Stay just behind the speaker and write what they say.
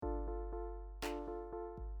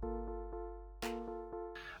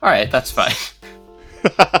All right, that's fine.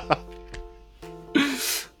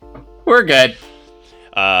 We're good.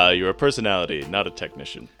 You're a personality, not a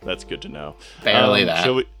technician. That's good to know. Barely that.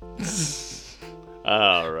 Shall we?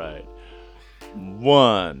 All right.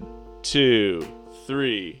 1, 2,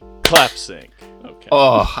 3. Clap sync. Okay.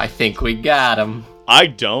 Oh, I think we got him. I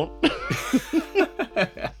don't.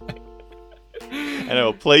 And I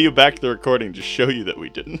will play you back the recording to show you that we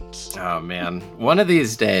didn't. Oh, man. One of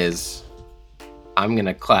these days, I'm going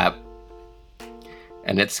to clap,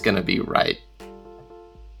 and it's going to be right.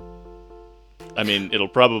 I mean, it'll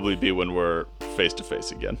probably be when we're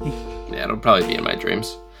face-to-face again. Yeah, it'll probably be in my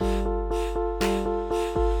dreams. Mr.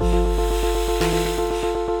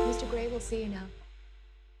 Gray, we'll see you now.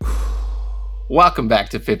 Welcome back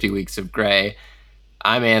to 50 Weeks of Grey.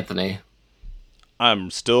 I'm Anthony.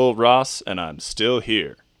 I'm still Ross, and I'm still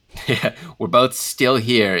here. Yeah, we're both still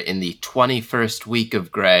here in the 21st week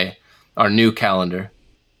of Grey, our new calendar.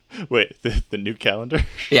 Wait, the new calendar?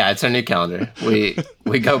 Yeah, it's our new calendar. We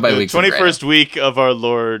go by weeks. 21st week of our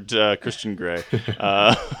Lord Christian Grey.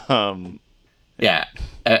 Yeah,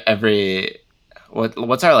 every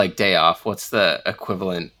what's our day off? What's the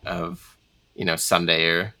equivalent of Sunday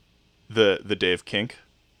or the day of kink?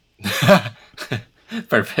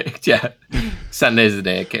 Perfect. Yeah, Sunday's the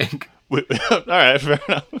day of kink. All right, fair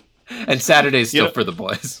enough. And Saturday's still for the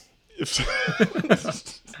boys.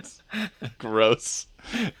 Gross.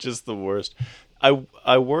 Just the worst.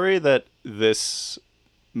 I worry that this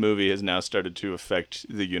movie has now started to affect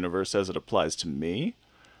the universe as it applies to me.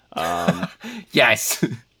 Yes.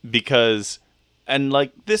 Because, and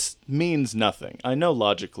this means nothing. I know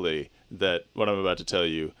logically that what I'm about to tell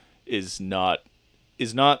you is not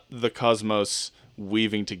the cosmos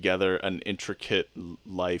weaving together an intricate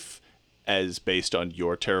life as based on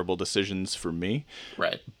your terrible decisions for me.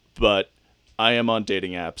 Right. But I am on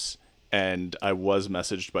dating apps, and I was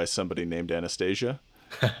messaged by somebody named Anastasia.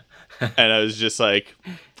 And I was just like,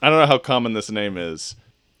 I don't know how common this name is.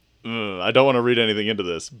 I don't want to read anything into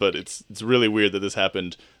this, but it's really weird that this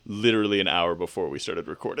happened literally an hour before we started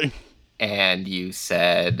recording. And you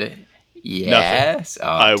said yes? Oh,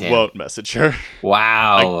 I won't message her.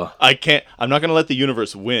 Wow. I can't. I'm not going to let the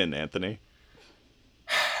universe win, Anthony.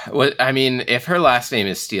 Well, I mean, if her last name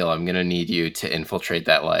is Steele, I'm going to need you to infiltrate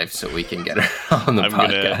that life so we can get her on the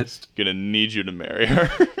podcast. I'm going to need you to marry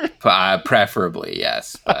her. Preferably,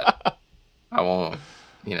 yes. But I won't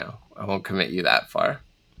commit you that far.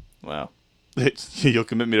 Wow. You'll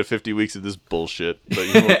commit me to 50 weeks of this bullshit,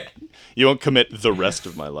 but you won't commit the rest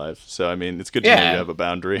of my life. So, I mean, it's good to know you have a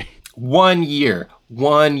boundary. 1 year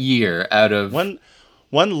out of... One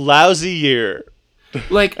lousy year.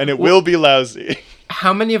 And it will be lousy.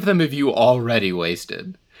 How many of them have you already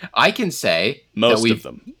wasted? I can say most of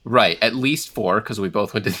them. Right, at least 4, because we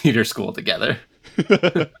both went to theater school together.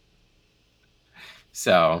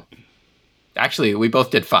 So, actually, we both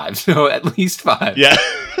did 5, so at least 5. Yeah.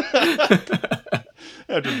 I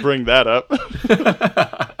have to bring that up.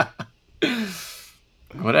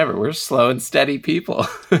 Whatever, we're slow and steady people.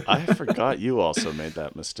 I forgot you also made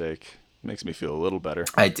that mistake. Makes me feel a little better.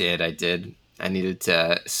 I did. I needed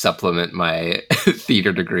to supplement my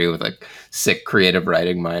theater degree with a sick creative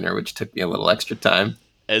writing minor, which took me a little extra time.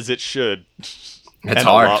 As it should. It's and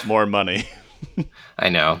hard. A lot more money. I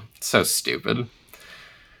know. It's so stupid.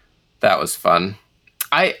 That was fun.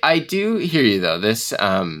 I do hear you, though. This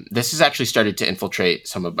has actually started to infiltrate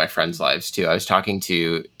some of my friends' lives, too. I was talking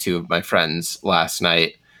to 2 of my friends last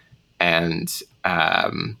night, and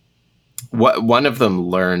one of them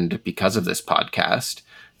learned, because of this podcast,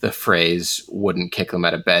 the phrase "wouldn't kick them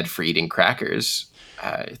out of bed for eating crackers."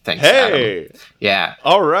 Thanks, hey! Adam. Yeah.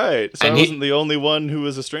 All right. So and I wasn't the only one who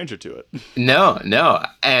was a stranger to it. No.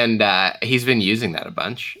 And he's been using that a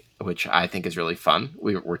bunch, which I think is really fun.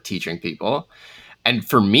 We're teaching people. And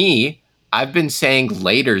for me, I've been saying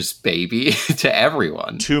 "laters, baby" to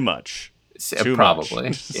everyone. Too much. Probably.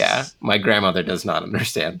 Much. Yeah. My grandmother does not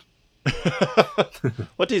understand.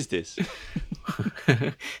 What is this?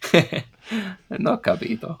 No,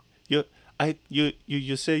 cabito. You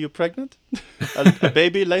say you're pregnant? A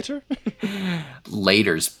baby later?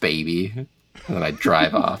 Laters, baby. And then I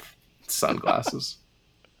drive off. Sunglasses.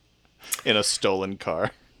 In a stolen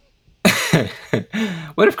car.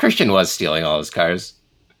 What if Christian was stealing all his cars?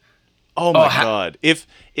 Oh my God. If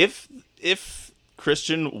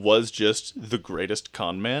Christian was just the greatest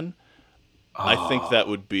con man, I think that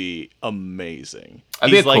would be amazing.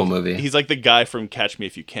 That'd be a cool movie. He's like the guy from Catch Me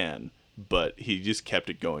If You Can, but he just kept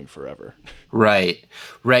it going forever. Right.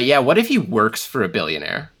 Yeah. What if he works for a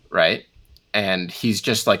billionaire, right? And he's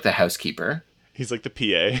just like the housekeeper. He's like the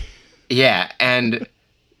PA. Yeah. And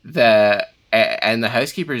the and the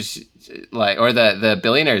housekeeper's like, or the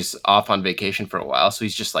billionaire's off on vacation for a while, so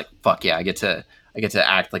he's just like, fuck yeah, I get to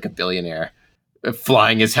act like a billionaire,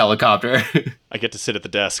 flying his helicopter. I get to sit at the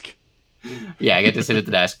desk. Yeah, I get to sit at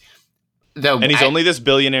the desk. Though, and he's only this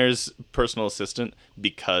billionaire's personal assistant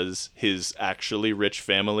because his actually rich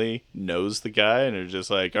family knows the guy, and they're just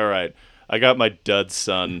like, all right, I got my dud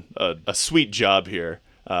son a sweet job here.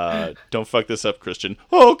 Don't fuck this up, Christian.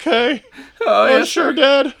 Okay. Oh, yeah, sure,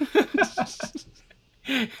 Dad.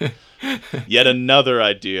 Yet another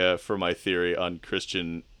idea for my theory on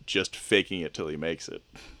Christian just faking it till he makes it.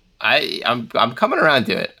 I'm coming around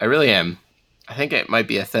to it. I really am. I think it might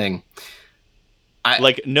be a thing.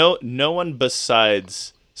 No one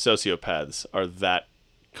besides sociopaths are that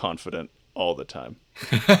confident all the time.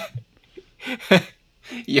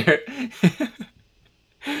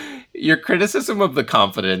 Your criticism of the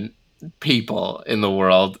confident people in the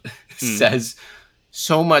world says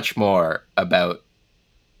so much more about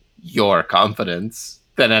your confidence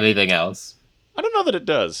than anything else. I don't know that it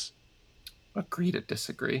does. Agree to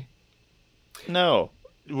disagree. No.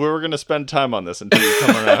 We're going to spend time on this until you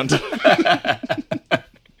come around.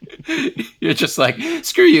 You're just like,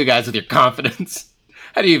 screw you guys with your confidence.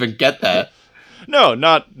 How do you even get that? No,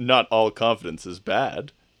 not all confidence is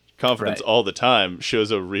bad. Confidence Right. all the time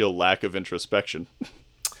shows a real lack of introspection.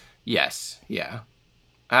 Yes, yeah.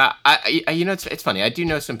 It's funny. I do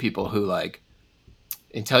know some people who, like,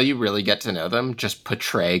 until you really get to know them, just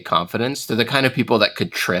portray confidence. They're the kind of people that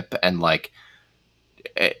could trip and, like,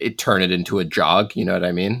 turn it into a jog. You know what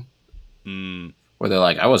I mean? Mm. Where they're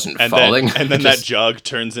like, I wasn't falling. And then that jog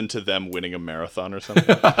turns into them winning a marathon or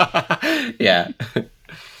something. Yeah.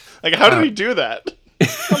 Like, how did he do that?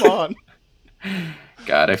 Come on.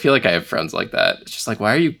 God, I feel like I have friends like that. It's just like,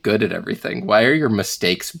 why are you good at everything? Why are your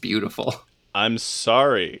mistakes beautiful? I'm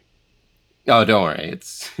sorry. Oh, don't worry.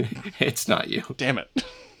 It's not you. Damn it.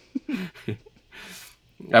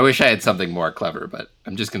 I wish I had something more clever, but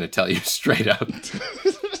I'm just going to tell you straight up.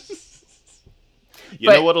 You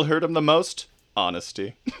know what'll hurt him the most?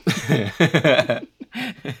 Honesty.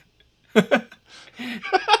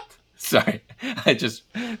 Sorry.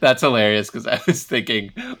 That's hilarious because I was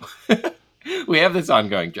thinking, we have this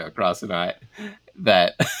ongoing joke, Ross and I,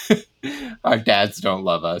 that our dads don't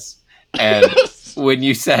love us. And when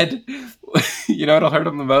you said, you know what'll hurt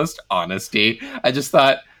him the most? Honesty. I just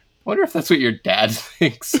thought, I wonder if that's what your dad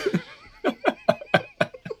thinks.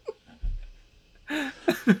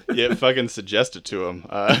 Yeah, fucking suggest it to him.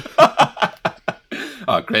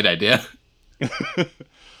 Oh, great idea.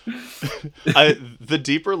 The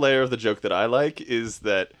deeper layer of the joke that I like is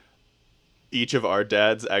that each of our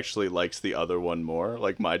dads actually likes the other one more.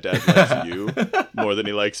 Like, my dad likes you more than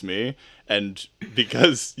he likes me. And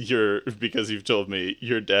because you've told me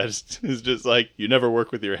your dad is just like, you never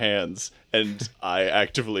work with your hands, and I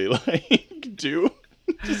actively like do.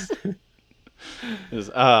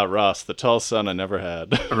 Ross, the tall son I never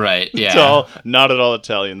had. Right, yeah. Tall, not at all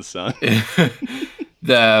Italian son.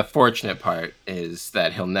 The fortunate part is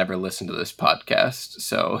that he'll never listen to this podcast,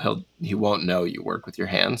 so he won't know you work with your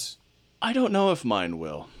hands. I don't know if mine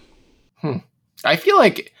will. I feel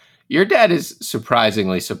like your dad is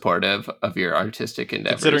surprisingly supportive of your artistic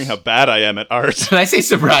endeavors. Considering how bad I am at art. When I say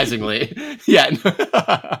surprisingly, yeah,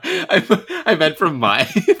 I meant from my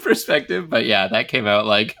perspective, but yeah, that came out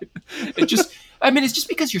like, it's just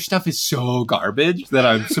because your stuff is so garbage that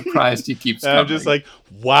I'm surprised he keeps coming. I'm just like,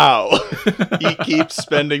 wow, he keeps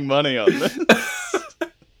spending money on this.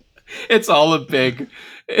 It's all a big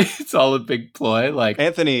ploy. Like,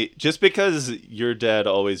 Anthony, just because your dad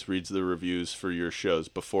always reads the reviews for your shows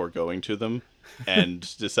before going to them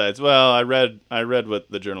and decides, well, I read what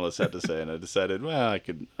the journalists had to say, and I decided, well, I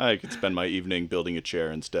could spend my evening building a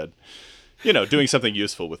chair instead. You know, doing something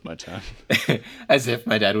useful with my time. As if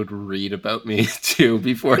my dad would read about me too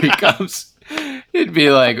before he comes. He'd be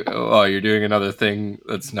like, oh, you're doing another thing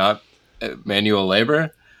that's not manual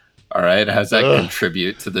labor? All right, how does that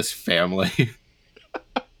contribute to this family?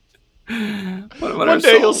 One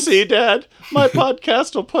day you'll see, Dad. My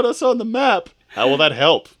podcast will put us on the map. How will that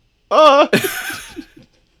help?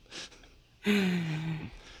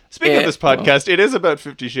 Speaking of this podcast, it is about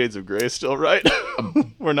 50 Shades of Grey still, right?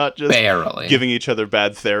 We're not just barely giving each other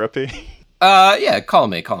bad therapy. Yeah, call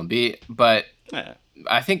me B. But Yeah.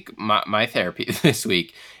 I think my therapy this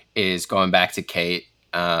week is going back to Kate.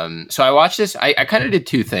 So I watched this. I kind of did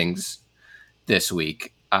two things this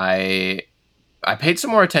week. I paid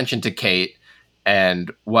some more attention to Kate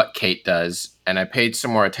and what Kate does, and I paid some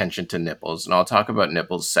more attention to Nipples, and I'll talk about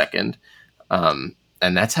Nipples second. And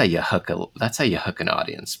that's how you hook an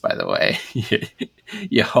audience, by the way.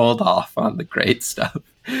 You hold off on the great stuff.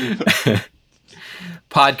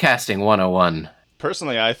 Podcasting 101.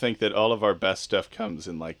 Personally, I think that all of our best stuff comes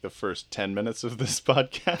in like the first 10 minutes of this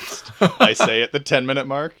podcast. I say at the 10-minute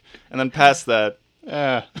mark, and then past that,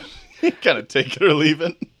 kind of take it or leave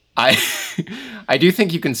it. I do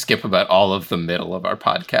think you can skip about all of the middle of our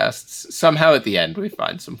podcasts. Somehow at the end we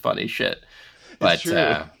find some funny shit. But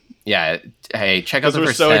yeah, hey, check out the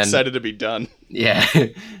first 10. We're so excited to be done. Yeah,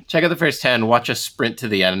 check out the first 10. Watch us sprint to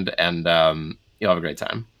the end, and you'll have a great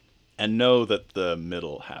time. And know that the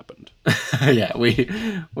middle happened. Yeah, we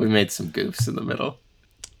made some goofs in the middle.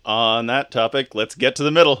 On that topic, let's get to the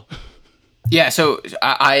middle. Yeah, so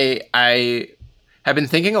I have been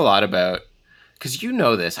thinking a lot about, because you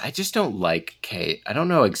know this, I just don't like Kate. I don't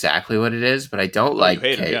know exactly what it is, but I don't like you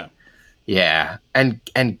hate Kate. her, yeah. And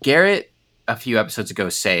Garrett a few episodes ago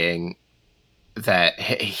saying that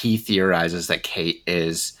he theorizes that Kate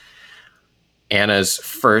is Anna's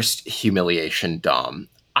first humiliation dom.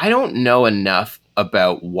 I don't know enough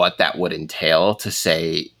about what that would entail to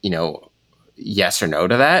say, yes or no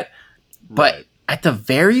to that. But Right. at the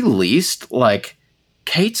very least, like,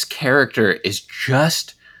 Kate's character is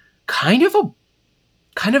just kind of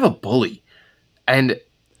a bully. And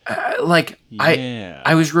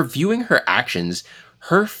I was reviewing her actions.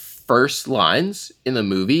 Her first lines in the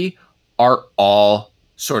movie are all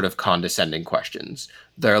sort of condescending questions.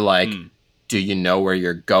 They're like, do you know where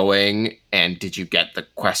you're going? And did you get the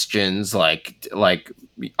questions? Like,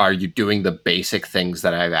 are you doing the basic things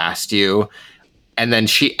that I've asked you? And then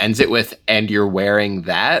she ends it with, and you're wearing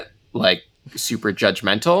that, like, super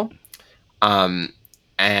judgmental.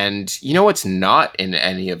 And you know what's not in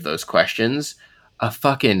any of those questions? A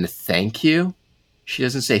fucking thank you. She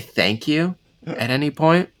doesn't say thank you at any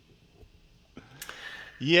point.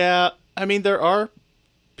 Yeah, I mean, there are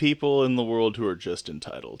people in the world who are just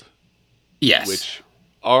entitled. Yes. Which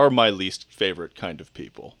are my least favorite kind of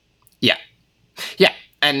people. Yeah. Yeah.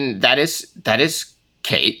 And that is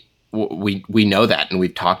Kate. We know that, and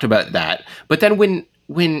we've talked about that. But then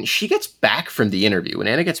when she gets back from the interview, when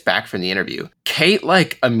Anna gets back from the interview, Kate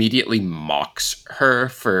like immediately mocks her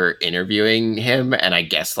for interviewing him, and I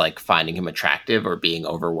guess like finding him attractive or being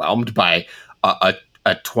overwhelmed by a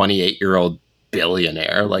 28-year-old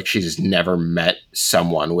billionaire. Like, she's never met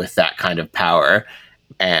someone with that kind of power.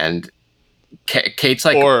 And Kate's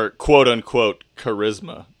like, or quote unquote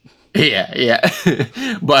charisma. Yeah.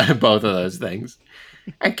 But both of those things.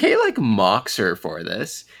 And Kate like mocks her for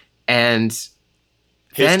this. And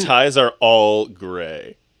his ties are all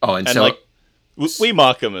gray. Oh, and so like we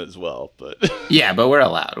mock him as well, but yeah, but we're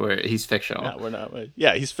allowed. He's fictional. No, we're not.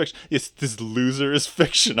 Yeah, he's fictional. This loser is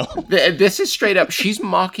fictional. This is straight up. She's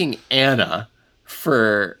mocking Anna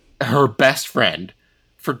for her best friend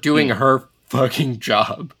for doing her fucking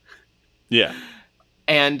job. Yeah,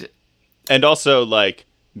 and also like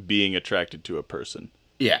being attracted to a person.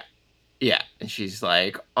 Yeah. And she's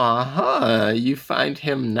like, you find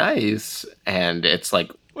him nice. And it's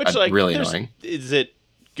like, really annoying. Is it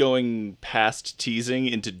going past teasing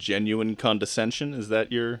into genuine condescension? Is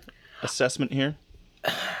that your assessment here?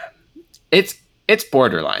 It's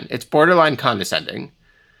borderline. It's borderline condescending.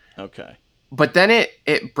 Okay. But then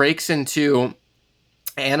it breaks into,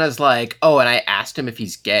 Anna's like, and I asked him if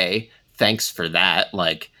he's gay. Thanks for that.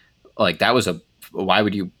 Like that was why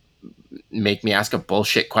would you make me ask a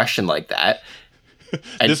bullshit question like that?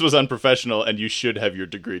 And this was unprofessional, and you should have your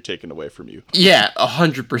degree taken away from you. Yeah,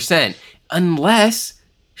 100%. Unless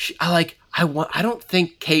I don't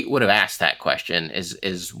think Kate would have asked that question.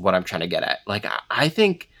 Is what I'm trying to get at. Like, I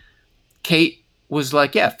think Kate was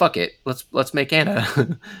like, yeah, fuck it, let's make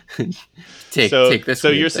Anna take this. So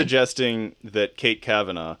you're suggesting that Kate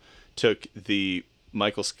Kavanagh took the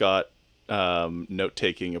Michael Scott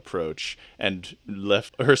note-taking approach and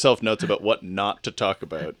left herself notes about what not to talk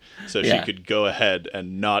about, so she could go ahead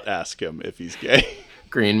and not ask him if he's gay.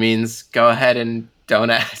 Green means go ahead and don't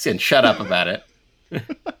ask and shut up about it.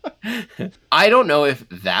 I don't know if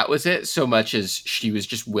that was it so much as she was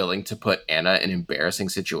just willing to put Anna in embarrassing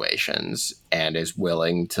situations and is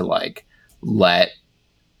willing to like let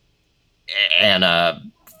Anna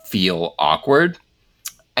feel awkward.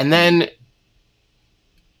 And then,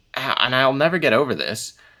 and I'll never get over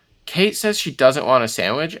this, Kate says she doesn't want a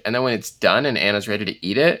sandwich, and then when it's done and Anna's ready to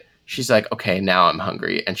eat it, she's like, okay, now I'm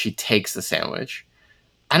hungry, and she takes the sandwich.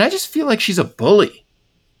 And I just feel like she's a bully.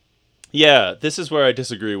 Yeah, this is where I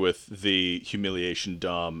disagree with the humiliation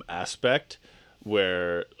dom aspect,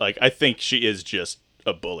 where like I think she is just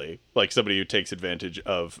a bully, like somebody who takes advantage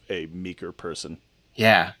of a meeker person.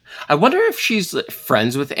 Yeah. I wonder if she's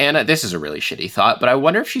friends with Anna. This is a really shitty thought, but I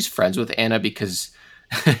wonder if she's friends with Anna because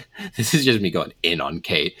this is just me going in on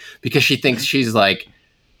Kate, because she thinks she's like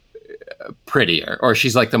prettier, or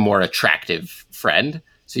she's like the more attractive friend.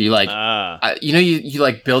 So you like, you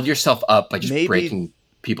like build yourself up by just breaking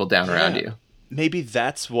people down around you. Maybe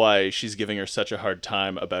that's why she's giving her such a hard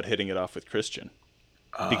time about hitting it off with Christian,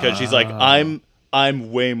 because she's like,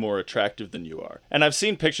 I'm way more attractive than you are, and I've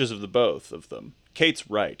seen pictures of the both of them. Kate's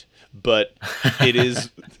right, but it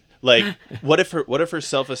is like, what if her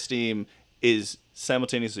self-esteem is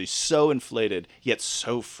simultaneously so inflated yet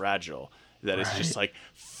so fragile that it's just like,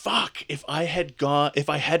 fuck, if I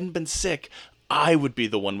hadn't been sick, I would be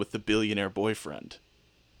the one with the billionaire boyfriend.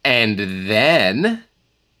 And then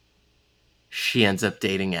she ends up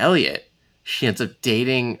dating Elliot. She ends up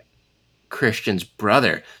dating Christian's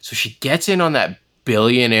brother. So she gets in on that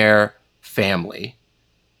billionaire family.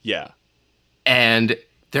 Yeah. And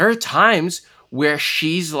there are times where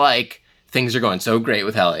she's like, things are going so great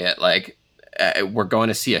with Elliot. Like, we're going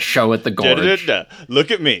to see a show at the Gorge.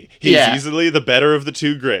 Look at me. He's easily the better of the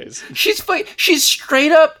two Greys. She's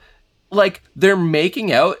straight up, like, they're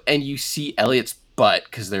making out, and you see Elliot's butt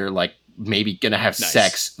because they're like maybe gonna have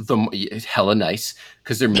sex. Hella nice,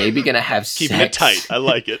 because they're maybe gonna have sex. Keeping it tight. I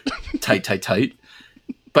like it. tight.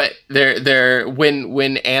 But they're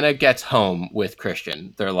when Anna gets home with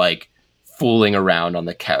Christian, they're like fooling around on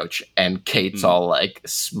the couch, and Kate's all like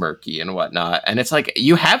smirky and whatnot, and it's like,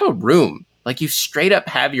 you have a room. Like, you straight up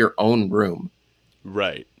have your own room.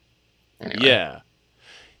 Right. Anyway. Yeah.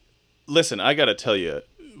 Listen, I gotta tell you,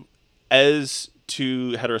 as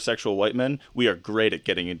two heterosexual white men, we are great at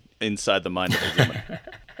getting inside the mind of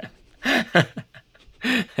a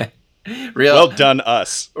woman. Well done,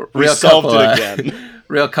 us. We solved it again.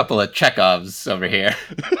 Real couple of Chekhovs over here.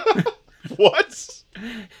 What?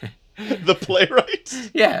 The playwright?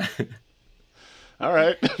 Yeah. All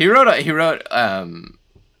right. He wrote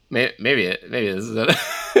maybe this is an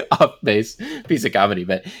off-base piece of comedy,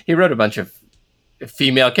 but he wrote a bunch of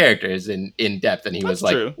female characters in depth, and he was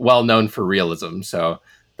like true. Well known for realism. So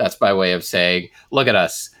that's by way of saying, look at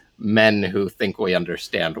us, men who think we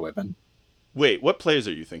understand women. Wait, what plays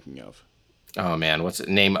are you thinking of? Oh man, what's it?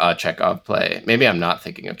 Name a Chekhov play. Maybe I'm not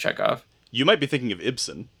thinking of Chekhov. You might be thinking of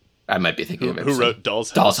Ibsen. I might be thinking of Ibsen. Who wrote Doll's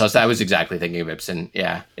House? Doll's House. I was exactly thinking of Ibsen.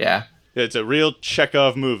 Yeah. It's a real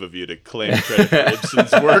Chekhov move of you to claim credit for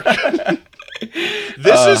Ibsen's work.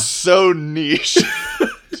 This is so niche.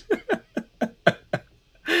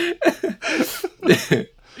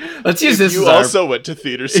 Let's use this. You also went to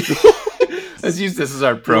theater school. Let's use this as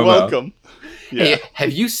our promo. You're welcome. Yeah. Hey,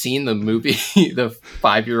 have you seen the movie, the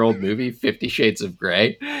 5-year-old movie, 50 Shades of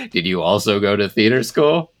Grey? Did you also go to theater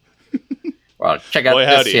school? Well, check out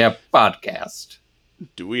this here podcast.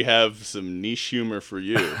 Do we have some niche humor for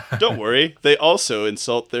you? Don't worry, they also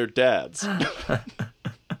insult their dads.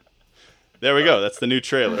 There we go. That's the new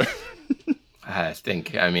trailer.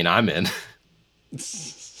 I'm in.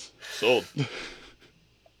 Sold.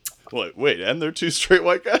 Wait, and they're two straight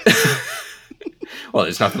white guys? Well,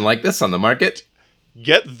 there's nothing like this on the market.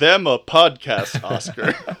 Get them a podcast,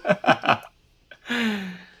 Oscar.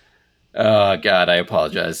 Oh, God, I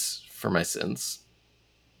apologize for my sins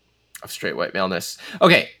of straight white maleness.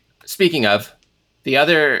 Okay, speaking of, the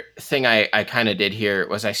other thing I kind of did here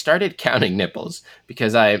was I started counting nipples,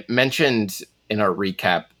 because I mentioned in our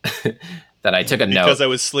recap that I took a note. Because I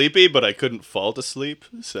was sleepy, but I couldn't fall to sleep,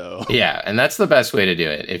 so... Yeah, and that's the best way to do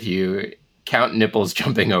it. If you count nipples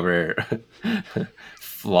jumping over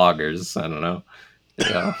floggers, I don't know.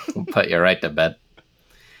 We'll put you right to bed.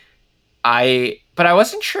 But I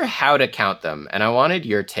wasn't sure how to count them, and I wanted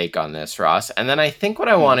your take on this, Ross. And then I think what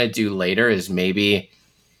I want to do later is maybe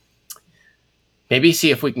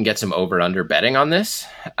see if we can get some over-under betting on this.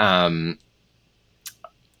 I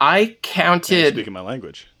counted... Speaking my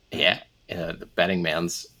language. Yeah, the betting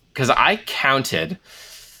man's... Because I counted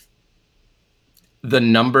the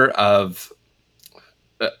number of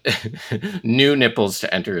new nipples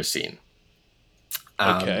to enter a scene.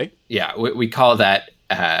 Okay. Yeah, we call that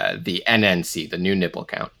the NNC, the new nipple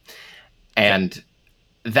count. And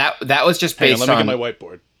that was just based on... Let me get my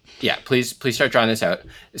whiteboard. Yeah, please start drawing this out.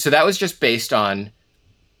 So that was just based on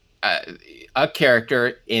a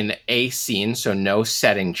character in a scene, so no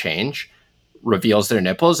setting change, reveals their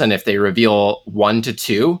nipples. And if they reveal 1 to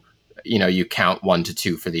 2, you count 1 to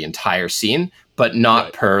 2 for the entire scene, but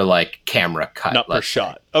not per like camera cut. Not per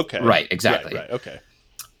shot. Okay. Right, exactly. Right, okay.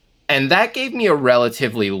 And that gave me a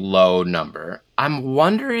relatively low number. I'm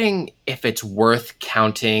wondering if it's worth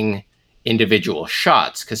counting individual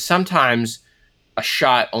shots, because sometimes a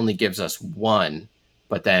shot only gives us 1,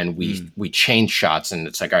 but then we change shots and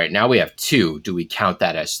it's like, all right, now we have 2. Do we count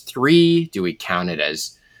that as 3? Do we count it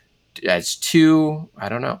as 2? I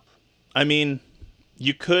don't know. I mean,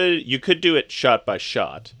 you could do it shot by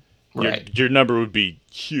shot, Right. Your number would be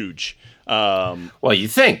huge. Well, you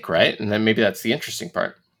think, right? And then maybe that's the interesting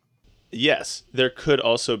part. Yes, there could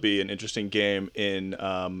also be an interesting game in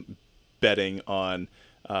betting on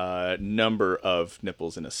number of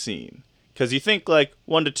nipples in a scene, because you think like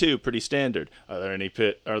 1 to 2, pretty standard. Are there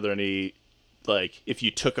any like, if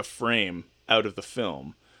you took a frame out of the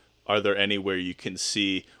film, are there any where you can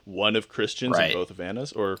see one of Christian's and Right. both of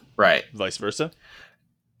Anna's, or Right. vice versa?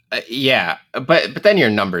 Yeah, but then your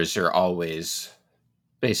numbers are always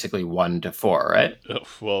basically 1 to 4, right? Oh,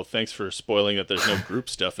 well, thanks for spoiling that there's no group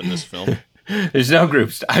stuff in this film. There's no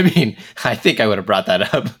groups. I mean, I think I would have brought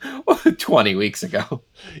that up 20 weeks ago.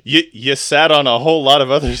 You sat on a whole lot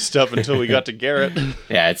of other stuff until we got to Garrett.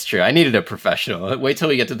 Yeah, it's true. I needed a professional. Wait till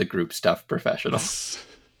we get to the group stuff professional.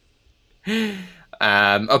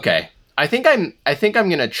 Okay. I think I'm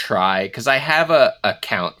gonna try, because I have a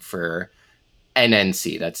count for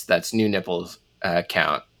NNC. That's new nipples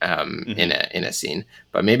count in a scene.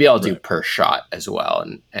 But maybe I'll do per shot as well,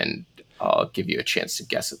 and I'll give you a chance to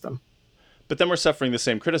guess at them. But then we're suffering the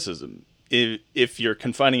same criticism. If you're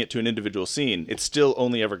confining it to an individual scene, it's still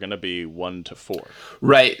only ever going to be 1 to 4.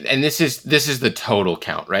 Right, and this is the total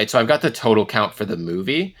count, right? So I've got the total count for the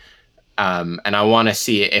movie, and I want to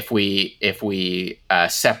see if we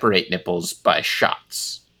separate nipples by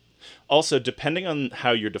shots. Also, depending on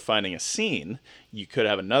how you're defining a scene, you could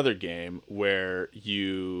have another game where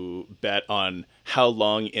you bet on how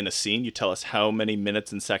long in a scene. You tell us how many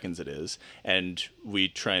minutes and seconds it is, and we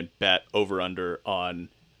try and bet over under on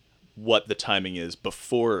what the timing is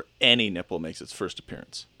before any nipple makes its first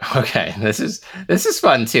appearance. Okay, this is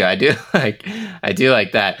fun too. I do like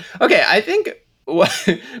that. Okay, I think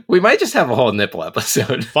we might just have a whole nipple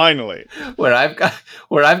episode Finally, where I've got a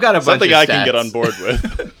bunch of something I stats, can get on board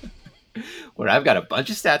with. where I've got a bunch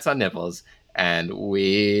of stats on nipples, and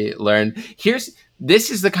we learn.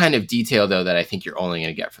 This is the kind of detail, though, that I think you're only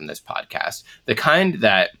going to get from this podcast. The kind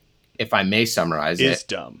that, if I may summarize is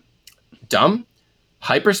it, dumb,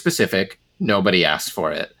 hyper specific. Nobody asked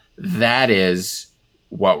for it. That is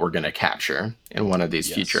what we're going to capture in one of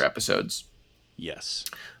these future episodes. Yes.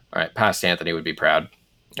 All right, past Anthony would be proud.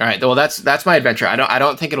 All right, well, that's my adventure. I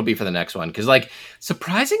don't think it'll be for the next one, because like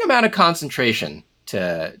surprising amount of concentration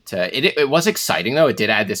to it. It was exciting though. It did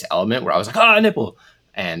add this element where I was like, nipple,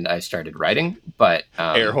 and I started writing. But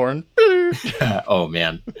air horn. Oh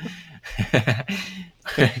man.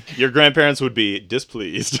 Your grandparents would be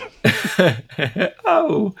displeased.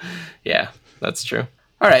 Oh, yeah, that's true.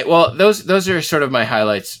 All right, well, those are sort of my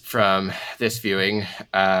highlights from this viewing.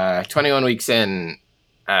 21 weeks in,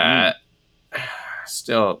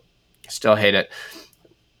 still hate it.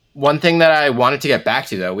 One thing that I wanted to get back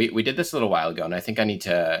to, though, we did this a little while ago, and I think I need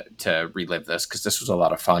to relive this because this was a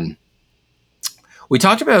lot of fun. We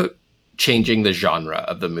talked about changing the genre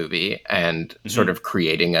of the movie and sort of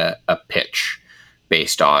creating a pitch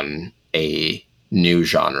based on a new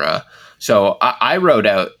genre. So I wrote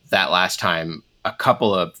out that last time a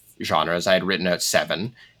couple of genres. I had written out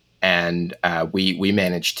 7, and we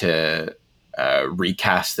managed to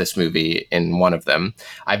recast this movie in one of them.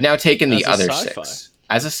 I've now taken the other 6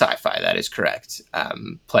 as a sci-fi. That is correct.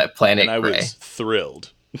 Planet and I Grey. was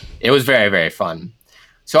thrilled. It was very, very fun.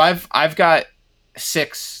 So I've got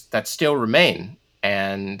 6 that still remain,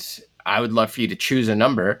 and I would love for you to choose a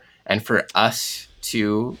number and for us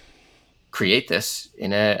to create this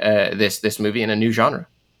in this movie in a new genre.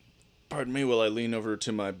 Pardon me while I lean over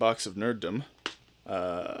to my box of nerddom.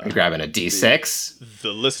 Are you grabbing a D6?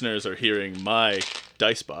 The listeners are hearing my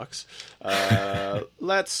dice box.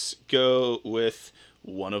 Let's go with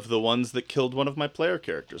one of the ones that killed one of my player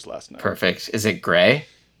characters last night. Perfect. Is it gray?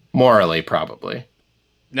 Morally, probably.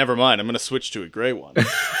 Never mind. I'm going to switch to a gray one.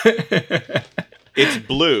 It's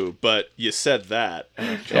blue, but you said that.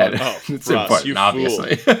 It's Ross, important, you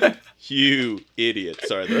obviously. Fool. You idiot.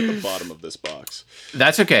 Sorry, they're at the bottom of this box.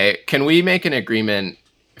 That's okay. Can we make an agreement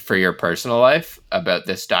for your personal life about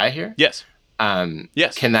this die here? Yes.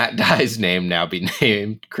 Yes. Can that die's name now be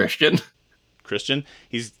named Christian? Christian?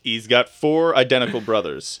 He's got 4 identical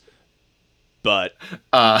brothers. But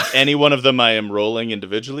any one of them I am rolling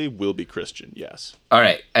individually will be Christian, yes. All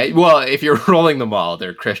right. Well, if you're rolling them all,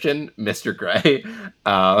 they're Christian, Mr. Gray,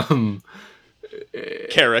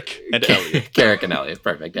 Carrick and Elliot. Carrick and Elliot.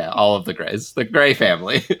 Perfect. Yeah, all of the Grays. The Gray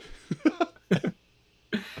family.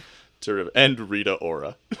 Terrific. And Rita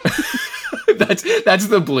Ora. That's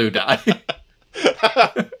the blue die.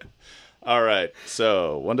 All right.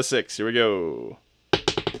 So 1 to 6. Here we go.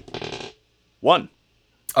 1.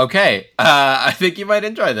 Okay, I think you might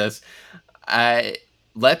enjoy this.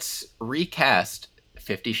 Let's recast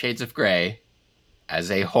 50 Shades of Grey as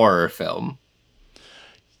a horror film.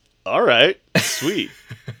 All right, sweet.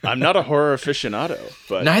 I'm not a horror aficionado,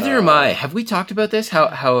 but Neither am I. Have we talked about this?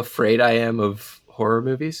 How afraid I am of horror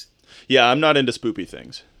movies? Yeah, I'm not into spoopy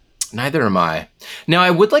things. Neither am I. Now,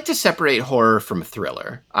 I would like to separate horror from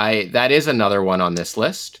thriller. That is another one on this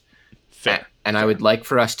list. Fair. And I would like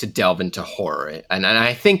for us to delve into horror. And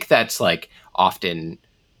I think that's like often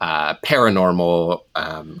paranormal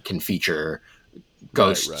can feature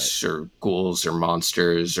ghosts or ghouls or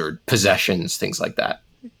monsters or possessions, things like that.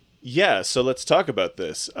 Yeah, so let's talk about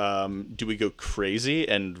this. Do we go crazy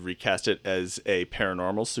and recast it as a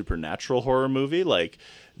paranormal, supernatural horror movie like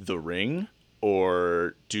The Ring?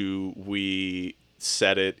 Or do we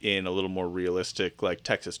set it in a little more realistic, like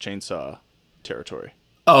Texas Chainsaw territory?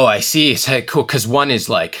 Oh, I see. So cool, because one is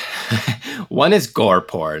like, one is gore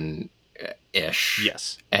porn-ish.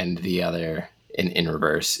 Yes. And the other, in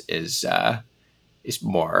reverse, is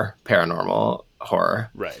more paranormal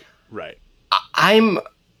horror. Right.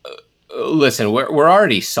 Listen, we're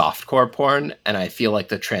already softcore porn, and I feel like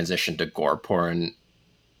the transition to gore porn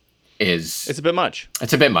it's a bit much.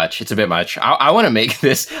 It's a bit much. I want to make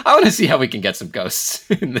this. I want to see how we can get some ghosts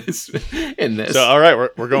in this. So, all right,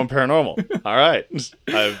 we're going paranormal. All right,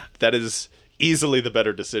 that is easily the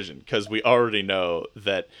better decision because we already know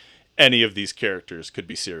that any of these characters could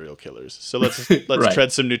be serial killers. So let's right.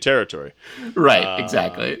 tread some new territory. Right.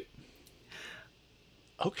 Exactly.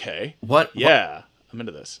 Okay. I'm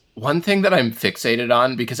into this. One thing that I'm fixated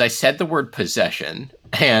on, because I said the word possession,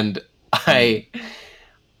 and I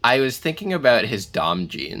was thinking about his Dom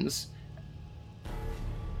jeans.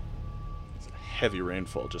 Heavy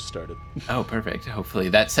rainfall just started. Oh, perfect. Hopefully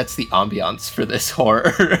that sets the ambiance for this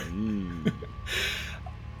horror.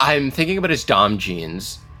 I'm thinking about his Dom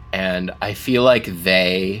jeans, and I feel like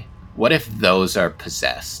what if those are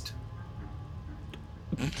possessed?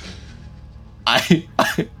 I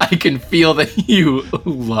can feel that you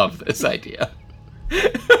love this idea.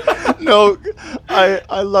 No,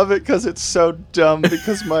 I love it because it's so dumb,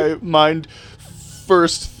 because my mind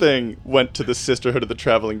first thing went to the Sisterhood of the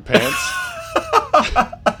Traveling Pants.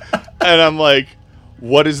 And I'm like,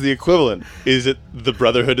 what is the equivalent? Is it the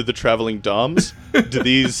Brotherhood of the Traveling Doms? Do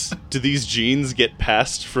these genes get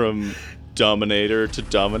passed from Dominator to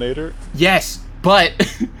Dominator? Yes, but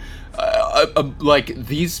like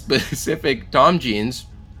these specific Dom genes,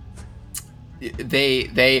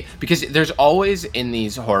 they because there's always in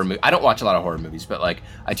these horror movies. I don't watch a lot of horror movies, but like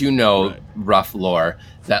I do know rough lore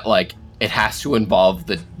that like it has to involve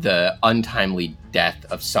the untimely death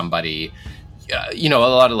of somebody. A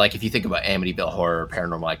lot of, like, if you think about Amityville Horror,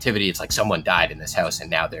 Paranormal Activity, it's like someone died in this house and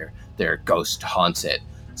now their ghost haunts it.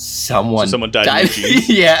 Someone died.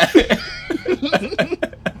 Yeah.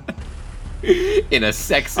 In a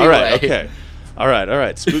sexy way. Okay. All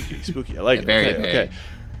right. Spooky. I like it. Very.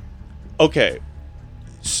 Okay.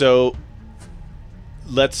 So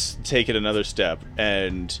let's take it another step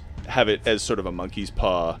and have it as sort of a monkey's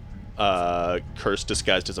paw curse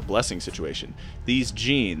disguised as a blessing situation. These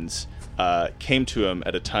genes came to him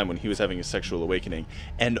at a time when he was having a sexual awakening,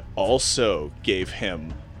 and also gave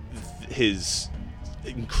him his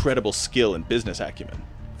incredible skill and business acumen.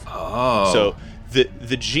 Oh. So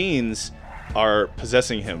the genes are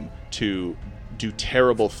possessing him to do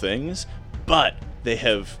terrible things, but they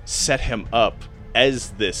have set him up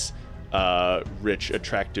as this rich,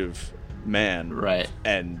 attractive man. Right.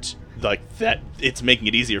 And like that, it's making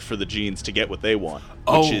it easier for the genes to get what they want,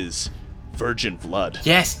 which is virgin blood.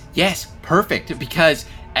 Yes, perfect. Because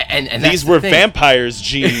and these were vampires'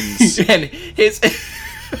 genes. And his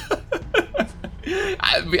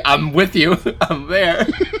I'm with you. I'm there.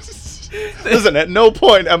 Listen, at no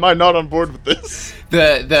point am I not on board with this.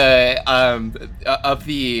 The of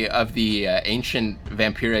the ancient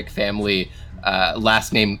vampiric family,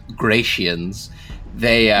 last name Gratians.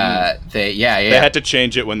 They had to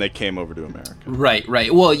change it when they came over to America.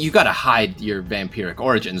 Right. Well, you got to hide your vampiric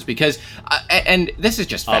origins because, and this is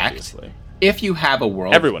just fact. Obviously. If you have a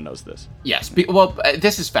world... Everyone knows this. Yes.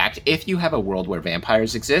 This is fact. If you have a world where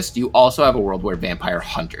vampires exist, you also have a world where vampire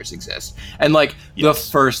hunters exist. And, the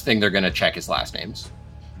first thing they're going to check is last names.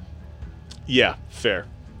 Yeah, fair.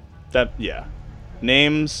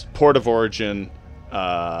 Names, port of origin,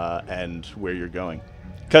 and where you're going.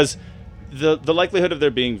 Because the likelihood of there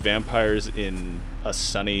being vampires in a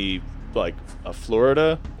sunny, like, a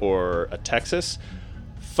Florida or a Texas...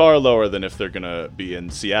 far lower than if they're gonna be in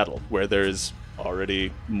Seattle, where there's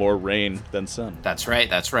already more rain than sun. That's right.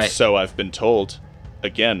 So I've been told.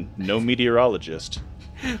 Again, no meteorologist.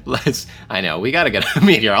 I know, we gotta get a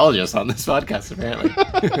meteorologist on this podcast, apparently.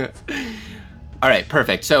 All right,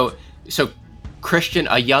 perfect. So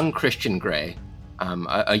a young Christian Grey.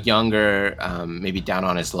 a younger, maybe down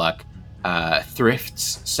on his luck,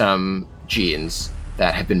 thrifts some genes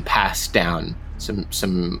that have been passed down,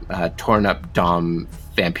 some torn up Dom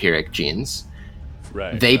vampiric genes.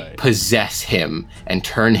 Right. They right. possess him and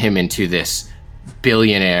turn him into this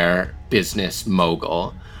billionaire business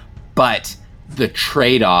mogul. But the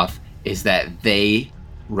trade-off is that they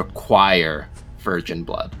require virgin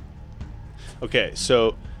blood. Okay,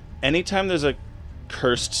 so anytime there's a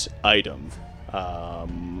cursed item,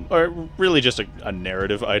 or really just a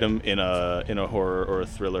narrative item in a horror or a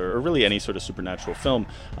thriller, or really any sort of supernatural film,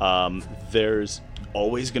 there's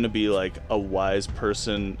always going to be like a wise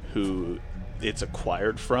person who it's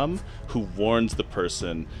acquired from, who warns the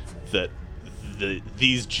person that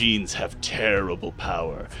these genes have terrible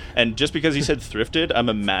power. And just because he said thrifted, I'm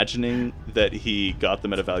imagining that he got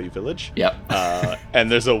them at a Value Village. Yep.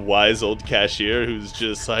 And there's a wise old cashier who's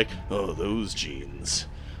just like, oh, those genes.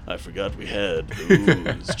 I forgot we had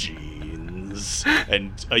those genes.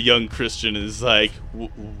 And a young Christian is like,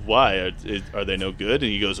 why? Are they no good?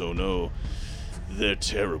 And he goes, oh no, they're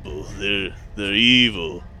terrible. They're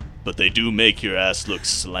evil. But they do make your ass look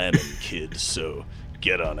slamming, kid, so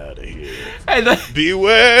get on out of here. And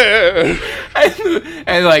beware!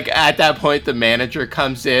 And like, at that point, the manager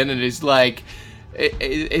comes in and is like,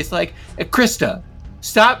 it's like, Krista,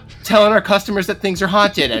 stop telling our customers that things are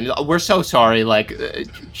haunted, and we're so sorry. Like,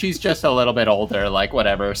 she's just a little bit older. Like,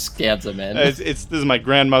 whatever. Scans them in. This is my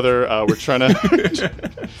grandmother. We're trying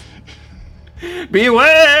to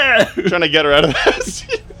beware. Trying to get her out of this.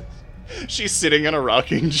 She's sitting in a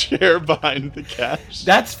rocking chair behind the cash.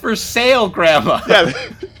 That's for sale, Grandma. Yeah,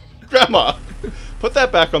 Grandma, put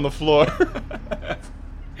that back on the floor.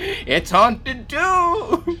 It's haunted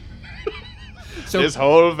too. So, this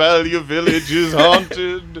whole Value Village is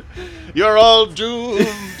haunted. You're all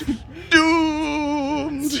doomed.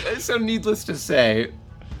 Doomed. So needless to say,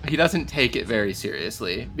 he doesn't take it very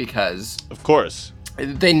seriously because... Of course.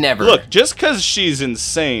 They never... Look, just because she's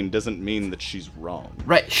insane doesn't mean that she's wrong.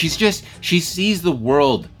 Right. She sees the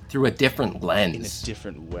world through a different lens. In a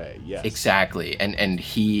different way, yes. Exactly. And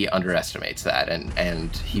he underestimates that,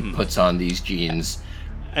 and he puts on these genes.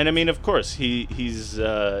 And I mean, of course, he's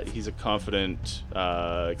a confident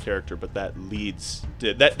character, but that leads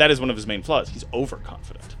to, that is one of his main flaws. He's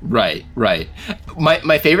overconfident. Right.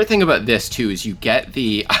 My favorite thing about this too is you get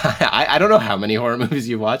the I don't know how many horror movies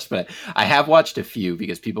you watched, but I have watched a few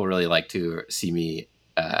because people really like to see me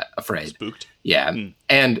afraid, spooked. Yeah,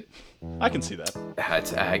 and I can see that.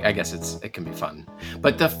 I guess it can be fun,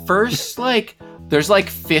 but the first there's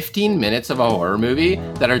 15 minutes of a horror movie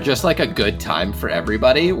that are just like a good time for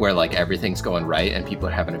everybody, where like everything's going right and people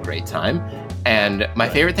are having a great time. And my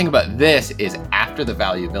favorite thing about this is after the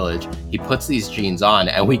Value Village, he puts these genes on,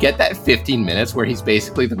 and we get that 15 minutes where he's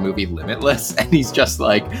basically the movie Limitless, and he's just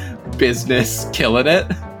like business killing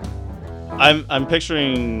it. I'm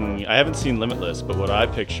picturing, I haven't seen Limitless, but what I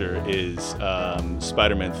picture is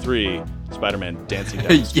Spider-Man 3, Spider-Man dancing down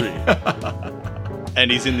the street. And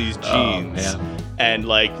he's in these jeans. And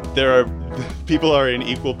there are people are in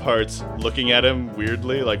equal parts looking at him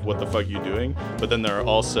weirdly, like, what the fuck are you doing? But then there are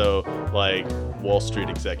also Wall Street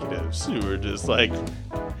executives who are just like,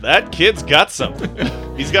 that kid's got something.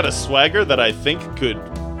 He's got a swagger that I think could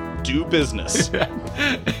do business.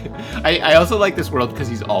 I also like this world because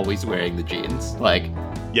he's always wearing the jeans.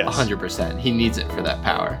 Yes. 100%. He needs it for that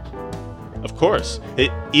power. Of course.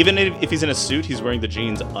 Even if he's in a suit, he's wearing the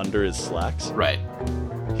jeans under his slacks. Right.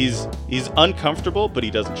 He's uncomfortable, but he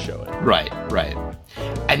doesn't show it. Right.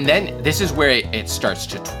 And then this is where it starts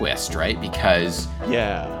to twist, right? Because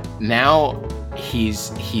now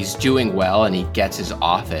he's doing well, and he gets his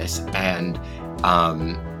office, and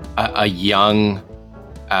a young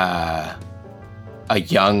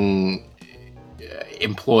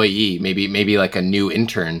employee, maybe like a new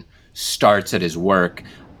intern, starts at his work.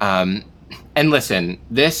 And listen,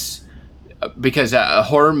 this, because a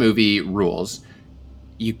horror movie rules,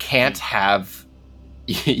 you can't have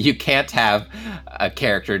a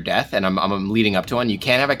character death, and I'm leading up to one. You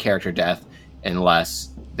can't have a character death unless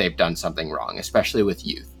they've done something wrong, especially with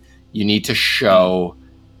youth. You need to show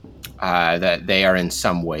that they are in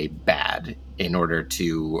some way bad in order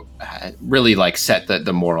to really set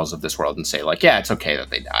the morals of this world and say it's okay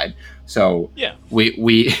that they died. So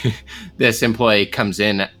we this employee comes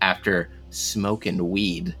in after smoking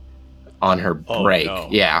weed on her break. Oh, no.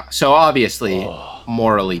 Yeah. So obviously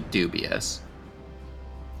morally dubious.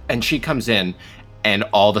 And she comes in, and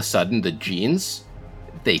all of a sudden the jeans,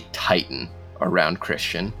 they tighten around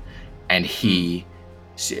Christian, and he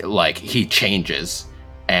changes,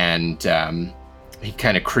 and he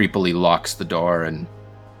kind of creepily locks the door and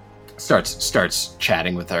starts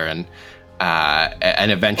chatting with her, and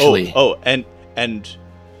eventually and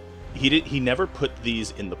he never put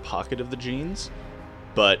these in the pocket of the jeans,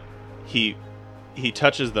 but he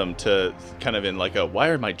touches them to kind of in like a why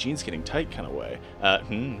are my jeans getting tight kind of way.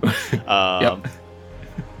 Yep.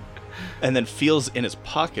 And then feels in his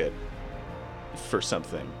pocket for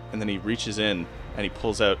something, and then he reaches in and he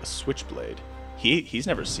pulls out a switchblade. He's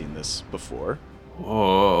never seen this before.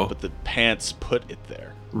 Whoa. But the pants put it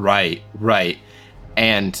there. Right.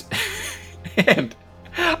 And and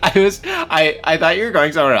I thought you were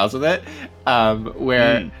going somewhere else with it.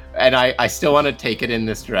 And I still want to take it in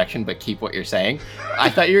this direction, but keep what you're saying. I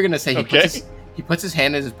thought you were gonna say he puts his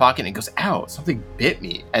hand in his pocket and he goes, "Ow, something bit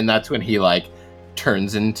me," and that's when he like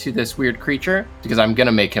turns into this weird creature, because I'm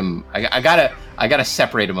gonna make him. I gotta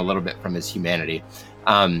separate him a little bit from his humanity.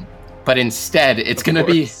 But instead, it's gonna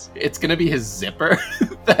be his zipper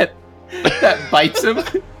that bites him,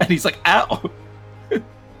 and he's like, "Ow!"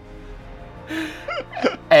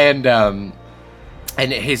 and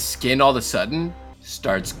his skin all of a sudden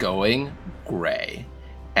starts going gray,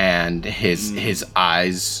 and his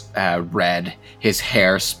eyes red. His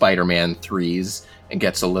hair Spider-Man 3s and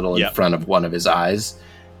gets a little in front of one of his eyes,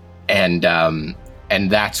 and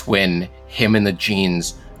that's when him and the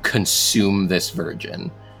jeans consume this virgin.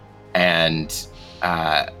 And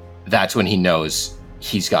that's when he knows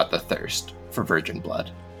he's got the thirst for virgin blood.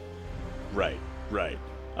 Right.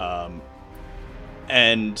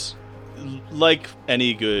 And like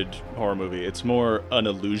any good horror movie, it's more an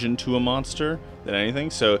allusion to a monster than anything.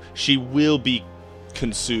 So she will be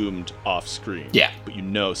consumed off screen. Yeah. But you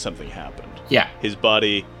know something happened. Yeah. His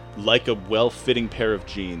body, like a well-fitting pair of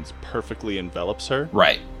jeans, perfectly envelops her.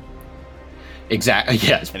 Right. Exactly.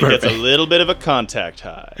 Yes. And he gets a little bit of a contact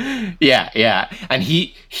high. Yeah. And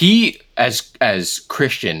he as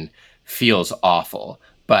Christian feels awful,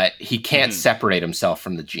 but he can't separate himself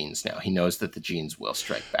from the jeans now. He knows that the jeans will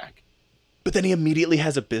strike back. But then he immediately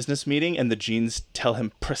has a business meeting, and the jeans tell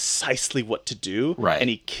him precisely what to do. Right. And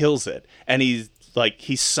he kills it. And he's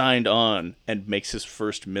signed on and makes his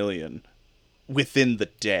first $1 million within the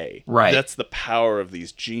day. Right. That's the power of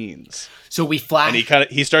these genes. So we flash, and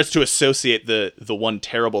he starts to associate the one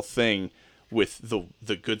terrible thing with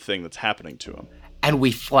the good thing that's happening to him. And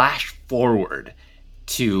we flash forward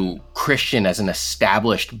to Christian as an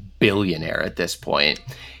established billionaire at this point.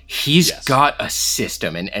 He's got a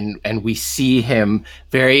system, and we see him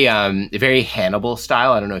very very Hannibal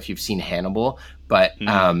style. I don't know if you've seen Hannibal, but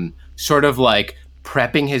sort of like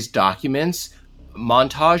prepping his documents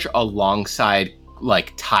montage alongside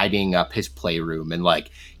like tidying up his playroom, and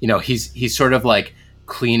like, you know, he's sort of like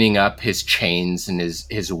cleaning up his chains and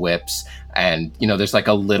his whips, and you know, there's like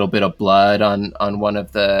a little bit of blood on one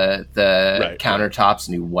of the countertops,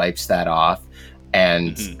 and he wipes that off,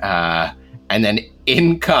 and then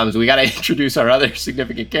in comes, we got to introduce our other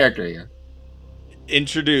significant character here.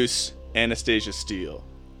 Introduce Anastasia Steele,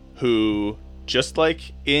 who, just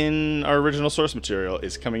like in our original source material,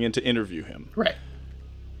 is coming in to interview him. Right.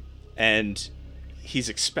 And he's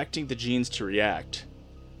expecting the genes to react,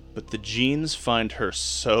 but the genes find her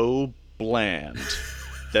so bland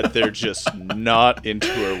that they're just not into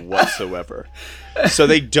her whatsoever. So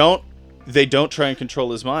they don't try and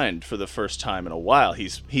control his mind for the first time in a while.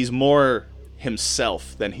 He's more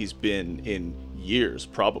himself than he's been in years,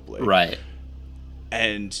 probably. Right.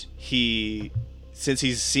 And since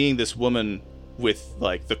he's seeing this woman with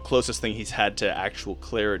like the closest thing he's had to actual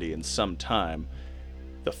clarity in some time,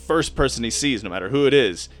 the first person he sees, no matter who it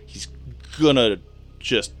is, he's gonna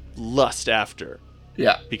just lust after.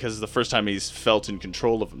 Yeah. Because it's the first time he's felt in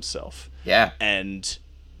control of himself. Yeah. And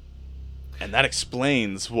that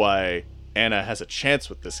explains why Anna has a chance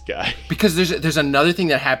with this guy. Because there's another thing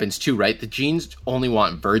that happens too, right? The genes only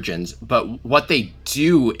want virgins, but what they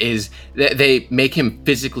do is they make him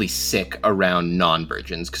physically sick around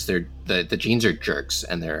non-virgins, because the genes are jerks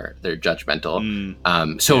and they're judgmental.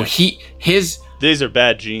 These are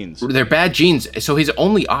bad genes. They're bad genes. So his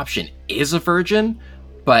only option is a virgin,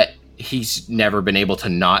 but he's never been able to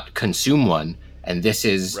not consume one. And this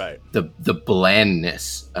is the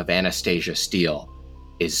blandness of Anastasia Steele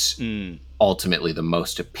is ultimately the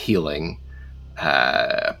most appealing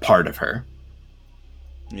part of her.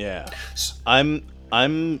 Yeah.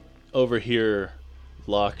 I'm over here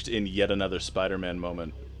locked in yet another Spider-Man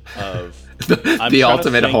moment of the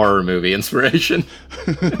ultimate horror movie inspiration.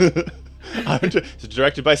 It's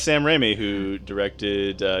directed by Sam Raimi, who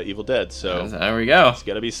directed Evil Dead. So there we go. It's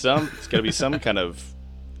got to be some kind of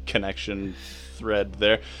connection thread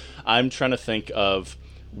there. I'm trying to think of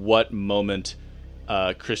what moment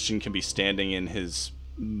Christian can be standing in his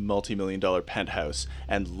multi-million-dollar penthouse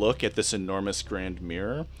and look at this enormous grand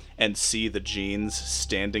mirror and see the jeans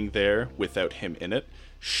standing there without him in it,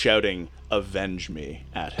 shouting, "Avenge me,"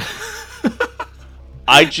 at him.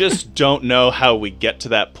 I just don't know how we get to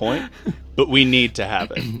that point, but we need to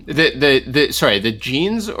have it. Sorry, the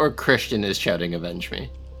jeans or Christian is shouting "Avenge me"?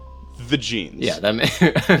 The jeans. Yeah,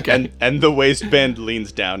 okay. And the waistband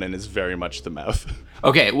leans down and is very much the mouth.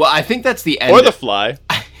 Okay, well, I think that's the end. Or the fly.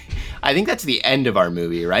 I think that's the end of our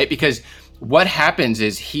movie, right? Because what happens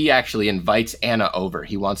is he actually invites Anna over.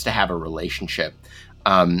 He wants to have a relationship.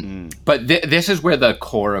 But this is where the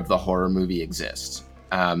core of the horror movie exists.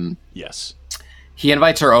 Yes. He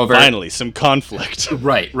invites her over. Finally, some conflict.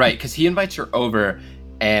 Right. Because he invites her over,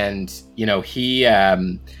 and they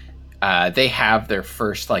have their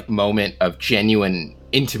first like moment of genuine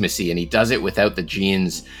intimacy, and he does it without the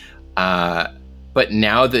jeans. But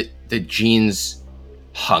now that the jeans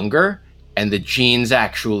hunger, and the jeans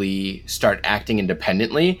actually start acting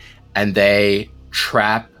independently, and they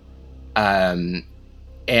trap Anna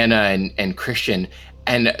and Christian,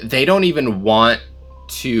 and they don't even want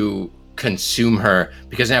to consume her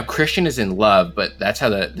because now Christian is in love, but that's how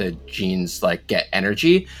the jeans like get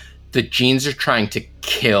energy. The jeans are trying to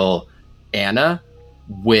kill Anna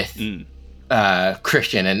with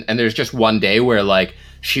Christian, and there's just one day where like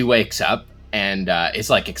she wakes up and is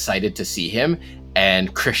like excited to see him,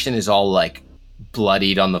 and Christian is all like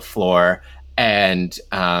bloodied on the floor, and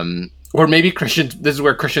or maybe Christian, this is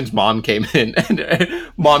where Christian's mom came in,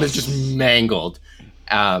 and mom is just mangled.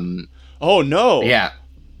 Oh no. Yeah.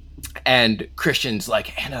 And Christian's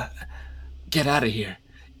like, "Anna, get out of here.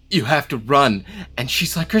 You have to run." And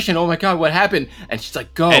she's like, "Christian, oh my God, what happened?" And she's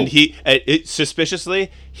like, "Go." And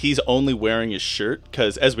suspiciously, he's only wearing his shirt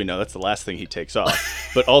because, as we know, that's the last thing he takes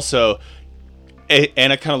off. But also,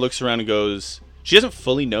 Anna kind of looks around and goes, she doesn't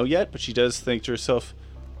fully know yet, but she does think to herself,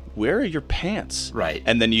 "Where are your pants?" Right.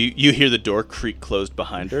 And then you hear the door creak closed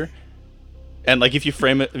behind her. And like if you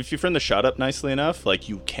frame the shot up nicely enough, like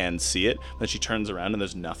you can see it. Then she turns around and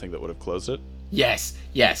there's nothing that would have closed it. Yes.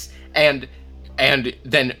 And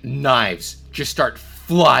then knives just start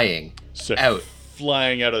flying out.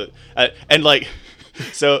 Flying out of and like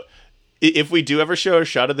so if we do ever show a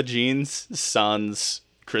shot of the jeans sans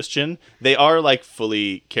Christian, they are like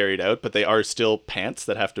fully carried out, but they are still pants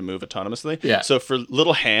that have to move autonomously. Yeah. So for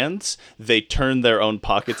little hands, they turn their own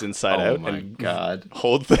pockets inside out and God.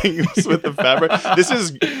 hold things with the fabric. This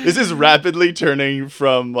is rapidly turning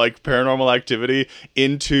from like Paranormal Activity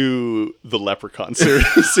into the Leprechaun series.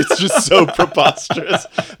 It's just so preposterous,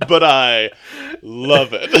 but I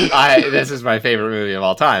love it. This is my favorite movie of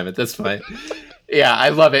all time at this point. Yeah, I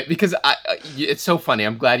love it because it's so funny.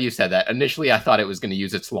 I'm glad you said that. Initially, I thought it was going to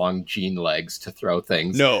use its long jean legs to throw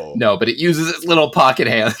things. No, but it uses its little pocket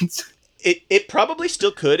hands. It probably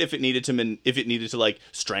still could if it needed to like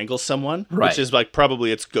strangle someone, right. Which is like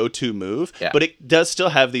probably its go-to move. Yeah. But it does still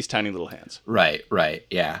have these tiny little hands. Right.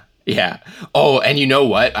 Yeah. Oh, and you know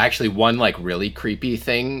what? Actually, one like really creepy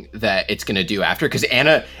thing that it's going to do after, because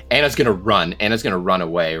Anna's going to run. Anna's going to run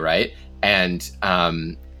away, right? And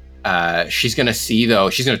she's going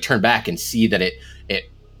to turn back and see that it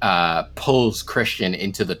pulls Christian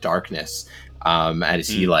into the darkness as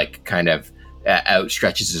he like kind of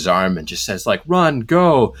outstretches his arm and just says like, "Run,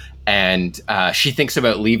 go." And she thinks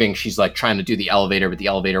about leaving. She's like trying to do the elevator, but the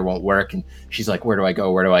elevator won't work. And she's like, where do I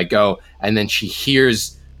go? And then she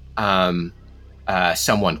hears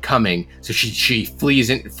someone coming. So she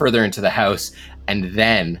flees further into the house. And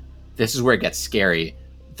then this is where it gets scary.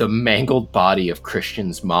 The mangled body of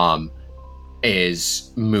Christian's mom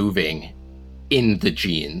is moving in the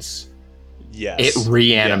jeans. Yes. It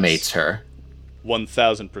reanimates her.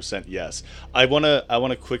 1000% yes. I want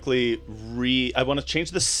to quickly I want to change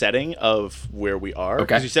the setting of where we are, okay,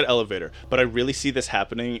 because you said elevator, but I really see this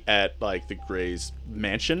happening at like the Gray's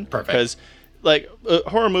mansion. Perfect. Because like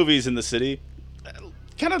horror movies in the city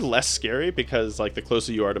kind of less scary, because like the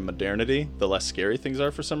closer you are to modernity, the less scary things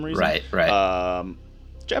are for some reason. Right.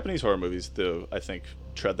 Japanese horror movies, though, I think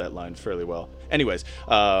tread that line fairly well. Anyways,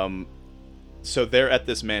 so they're at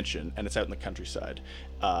this mansion and it's out in the countryside.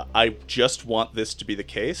 I just want this to be the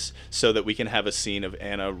case so that we can have a scene of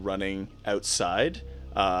Anna running outside,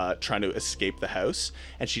 trying to escape the house,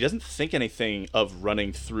 and she doesn't think anything of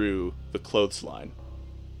running through the clothesline.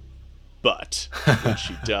 But when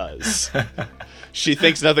she does, she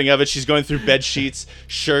thinks nothing of it. She's going through bed sheets,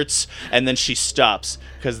 shirts, and then she stops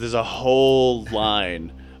because there's a whole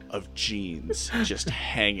line of jeans just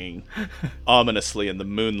hanging ominously in the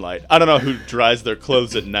moonlight. I don't know who dries their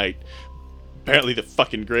clothes at night. Apparently the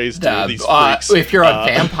fucking Greys do, these freaks. If you're a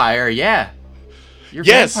vampire, yeah.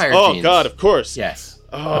 Yes. Vampire Oh jeans. God, of course. Yes.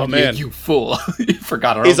 Oh, man. You fool. You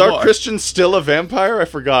forgot our Is own our lore. Christian still a vampire? I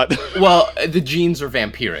forgot. Well, the genes are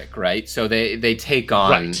vampiric, right? So they take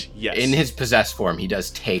on... Right, yes. In his possessed form, he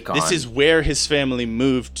does take on... This is where his family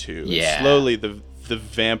moved to. Yeah. And slowly, the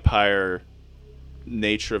vampire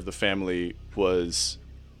nature of the family was,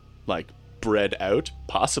 like, bred out,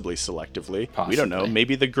 possibly selectively. We don't know. Possibly.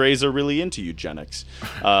 Maybe the Greys are really into eugenics.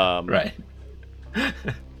 Right.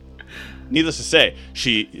 Needless to say,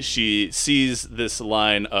 she sees this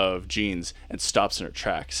line of genes and stops in her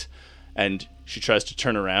tracks, and she tries to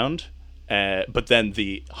turn around, but then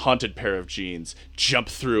the haunted pair of genes jump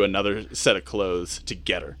through another set of clothes to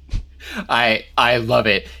get her. I love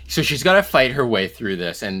it. So she's got to fight her way through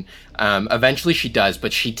this, and eventually she does,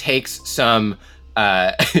 but she takes some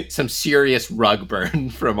serious rug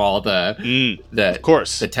burn from all the of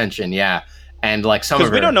course, the tension. Yeah. And like some of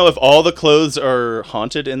because her... we don't know if all the clothes are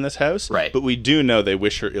haunted in this house, right? But we do know they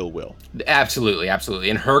wish her ill will. Absolutely,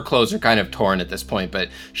 absolutely. And her clothes are kind of torn at this point, but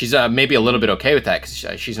she's maybe a little bit okay with that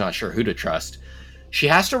because she's not sure who to trust. She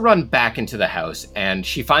has to run back into the house, and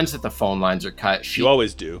she finds that the phone lines are cut. You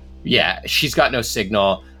always do. Yeah, she's got no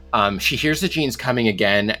signal. She hears the genes coming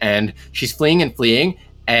again, and she's fleeing,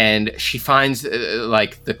 and she finds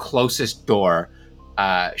like the closest door.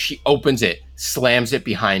 She opens it, slams it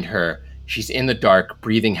behind her. She's in the dark,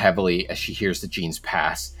 breathing heavily as she hears the genes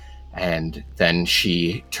pass. And then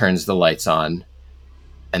she turns the lights on,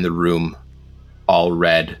 and the room, all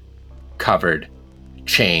red, covered,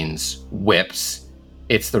 chains, whips.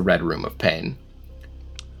 It's the Red Room of Pain.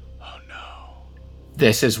 Oh, no.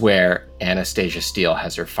 This is where Anastasia Steele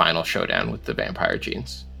has her final showdown with the vampire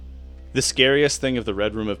genes. The scariest thing of the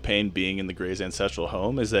Red Room of Pain being in the Grey's ancestral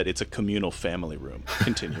home is that it's a communal family room.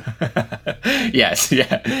 Continue. Yes,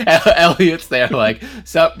 yeah. Elliot's there like,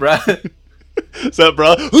 sup, bruh? Sup,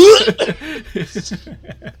 bro?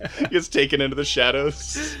 Gets taken into the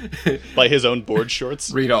shadows by his own board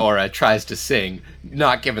shorts. Rita Ora tries to sing,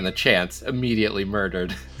 not given the chance, immediately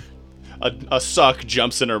murdered. A sock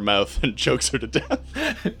jumps in her mouth and chokes her to death.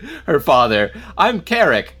 Her father, I'm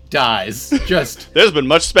Carrick, dies. Just... There's been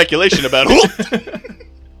much speculation about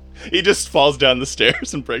He just falls down the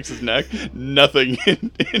stairs and breaks his neck. Nothing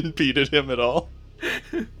impeded him at all.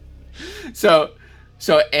 So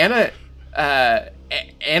Anna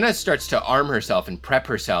starts to arm herself and prep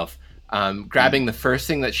herself, grabbing the first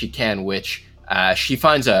thing that she can, which she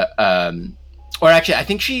finds or actually, I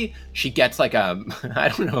think she gets like I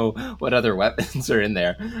don't know what other weapons are in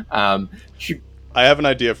there. I have an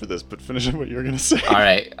idea for this, but finish what you were going to say. All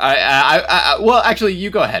right. Well, actually, you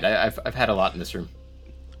go ahead. I've had a lot in this room.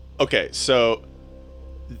 Okay, so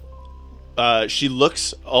she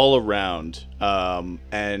looks all around,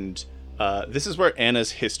 and this is where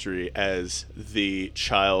Anna's history as the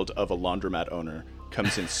child of a laundromat owner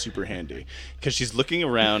comes in super handy, because she's looking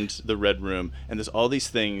around the Red Room, and there's all these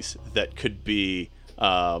things that could be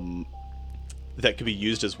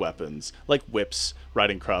used as weapons, like whips,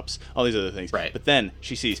 riding crops, all these other things. Right. But then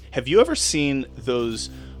she sees, have you ever seen those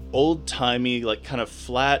old-timey, like kind of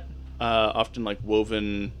flat, often like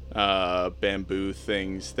woven bamboo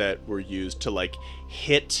things that were used to like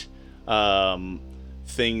hit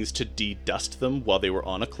things to de-dust them while they were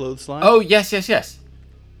on a clothesline? Oh, yes.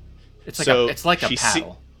 It's like a she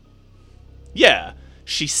paddle. Yeah,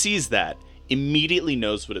 she sees that, immediately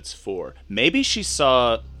knows what it's for. Maybe she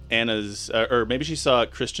saw or maybe she saw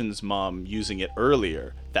Christian's mom using it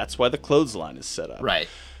earlier. That's why the clothesline is set up. Right.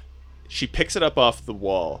 She picks it up off the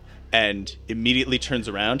wall and immediately turns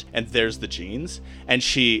around, and there's the jeans, and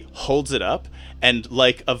she holds it up, and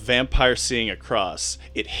like a vampire seeing a cross,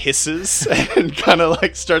 it hisses and kind of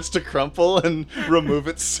like starts to crumple and remove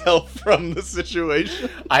itself from the situation.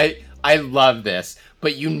 I love this,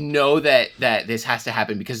 but you know that this has to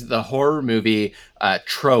happen because the horror movie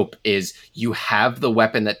trope is you have the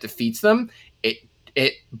weapon that defeats them,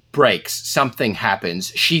 it breaks, something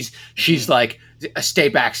happens. She's like, stay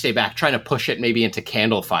back, trying to push it maybe into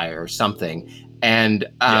candle fire or something. And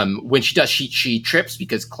when she does, she trips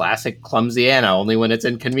because classic clumsy Anna, only when it's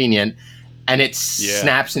inconvenient, and it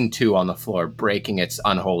snaps in two on the floor, breaking its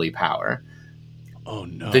unholy power. Oh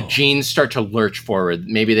no. The genes start to lurch forward.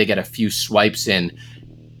 Maybe they get a few swipes in,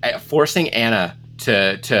 forcing Anna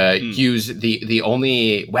to use the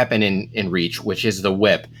only weapon in reach, which is the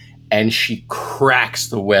whip. And she cracks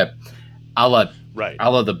the whip, a la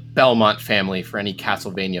the Belmont family for any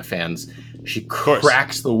Castlevania fans. She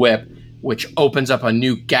cracks the whip, which opens up a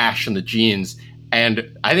new gash in the genes.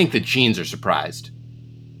 And I think the genes are surprised.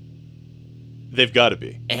 They've got to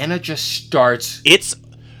be. Anna just starts...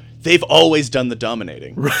 They've always done the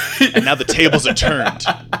dominating. Right. And now the tables are turned.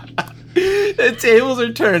 The tables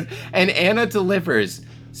are turned, and Anna delivers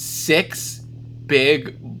 6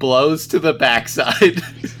 big blows to the backside.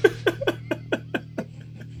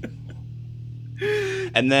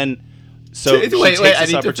 And then, so wait, I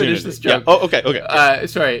need to finish this joke. Yeah. Oh, okay.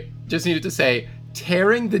 Sorry, just needed to say,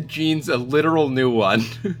 tearing the jeans a literal new one.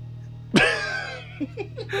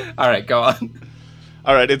 All right, go on.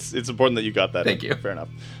 All right, it's important that you got that. Thank you. Fair enough.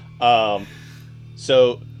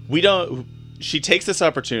 So she takes this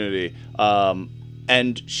opportunity,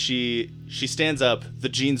 and she stands up. The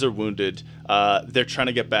jeans are wounded. They're trying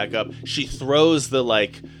to get back up. She throws the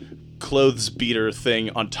clothes beater thing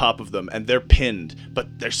on top of them, and they're pinned,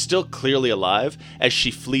 but they're still clearly alive as she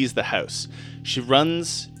flees the house. She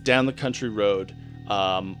runs down the country road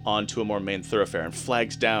onto a more main thoroughfare and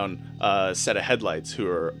flags down a set of headlights who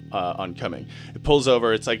are oncoming. It pulls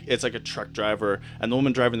over. It's like a truck driver, and the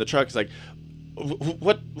woman driving the truck is like,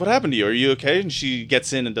 what happened to you? Are you okay? And she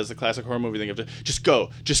gets in and does the classic horror movie thing of just go.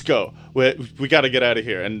 We got to get out of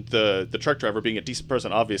here. And the truck driver, being a decent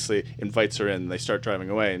person, obviously invites her in. They start driving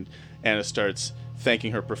away, and Anna starts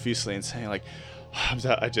thanking her profusely and saying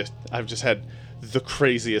I've just had the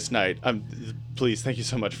craziest night. Please, thank you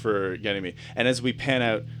so much for getting me. And as we pan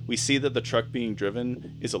out, we see that the truck being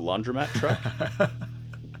driven is a laundromat truck,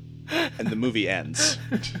 and the movie ends.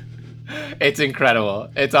 It's incredible.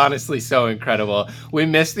 It's honestly so incredible. We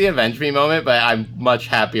missed the Avenge Me moment, but I'm much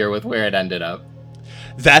happier with where it ended up.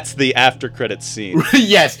 That's the after credits scene.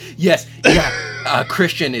 Yes. Yeah.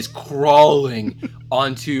 Christian is crawling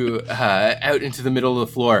onto out into the middle of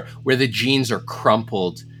the floor where the jeans are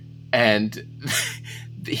crumpled, and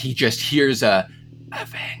he just hears a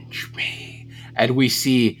 "Avenge me," and we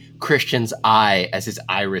see Christian's eye as his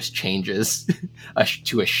iris changes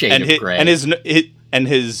to a shade of gray. I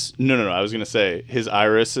was gonna say his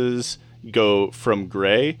irises go from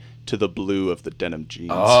gray to the blue of the denim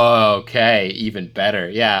jeans. Oh, okay, even better.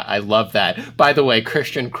 Yeah, I love that. By the way,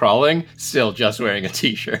 Christian crawling, still just wearing a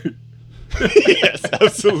t-shirt. Yes,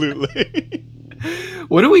 absolutely.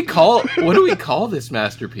 What do we call this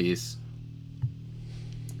masterpiece?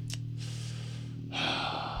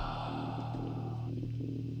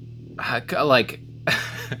 I'm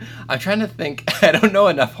trying to think. I don't know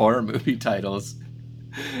enough horror movie titles.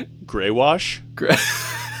 Greywash?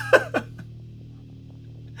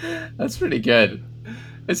 That's pretty good.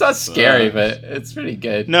 It's not scary, but it's pretty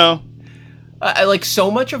good. No. I like so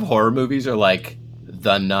much of horror movies are like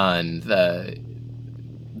The Nun, the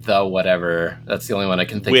whatever. That's the only one I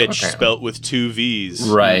can think of. Which spelt with 2 V's.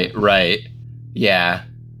 Right. Yeah.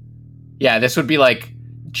 Yeah, this would be like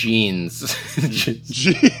Jeans.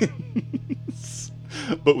 Jeans.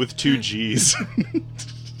 But with 2 G's.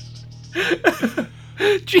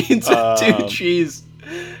 Jeans with 2 G's.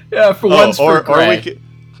 Yeah, one's for gray.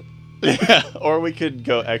 Or we could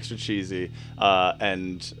go extra cheesy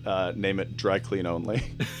and name it Dry Clean Only.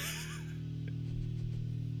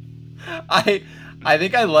 I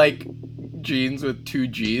think I like jeans with 2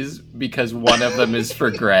 G's because one of them is for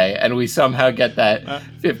gray, and we somehow get that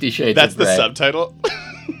 50 Shades That's of Grey. the subtitle?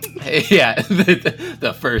 Yeah,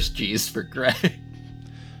 the first G's for gray.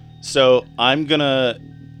 So I'm going to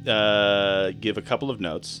give a couple of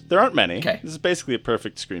notes. There aren't many. Okay. This is basically a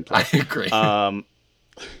perfect screenplay. I agree.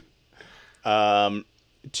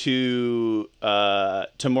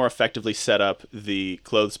 To more effectively set up the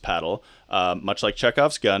clothes paddle, much like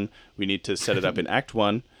Chekhov's gun, we need to set it up in Act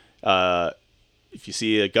 1. If you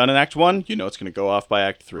see a gun in Act 1, you know it's going to go off by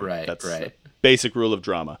Act 3. Right, That's right. a basic rule of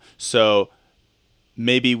drama. So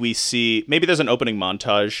maybe there's an opening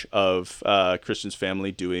montage of Christian's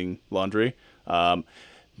family doing laundry.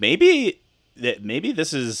 Maybe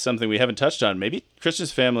this is something we haven't touched on. Maybe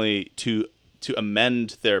Christian's family, to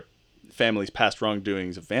amend their family's past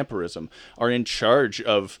wrongdoings of vampirism, are in charge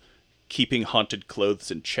of keeping haunted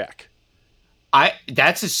clothes in check.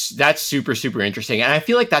 That's super, super interesting, and I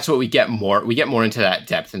feel like that's what we get more into that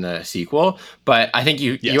depth in the sequel. But I think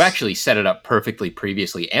you actually set it up perfectly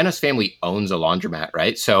previously. Anna's family owns a laundromat,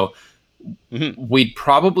 right? So we'd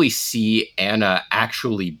probably see Anna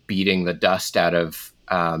actually beating the dust out of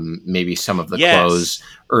maybe some of the clothes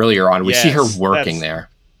earlier on. We see her working there.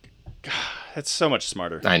 God, that's so much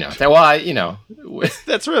smarter. I know. Well,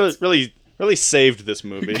 that's really saved this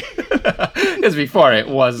movie. Because before it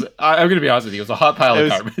was, I'm going to be honest with you, it was a hot pile of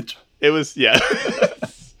garbage. It was, yeah.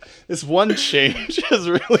 This one change has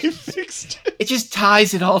really fixed it. It just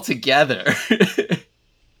ties it all together.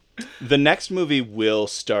 The next movie will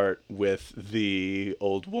start with the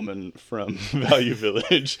old woman from Value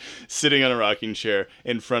Village sitting on a rocking chair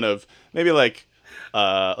in front of maybe like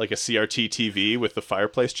like a CRT TV with the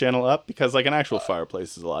fireplace channel up, because like an actual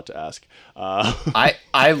fireplace is a lot to ask. I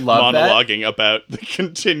love monologuing about the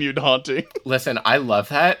continued haunting. Listen, I love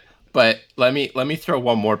that, but let me throw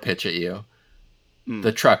one more pitch at you.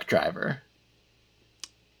 The truck driver.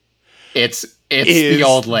 It's the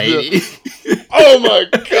old lady. Oh my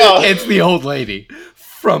god! It's the old lady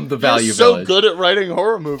from the Value You're so Village. good at writing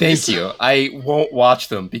horror movies. Thank you. I won't watch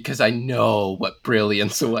them because I know what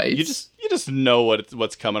brilliance awaits. You just know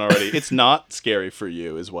what's coming already. It's not scary for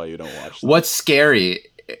you, is why you don't watch them. What's scary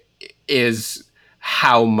is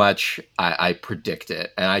how much I predict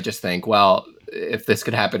it, and I just think, well, if this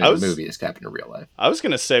could happen in a movie, this could happen in real life. I was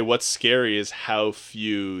gonna say what's scary is how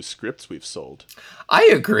few scripts we've sold. I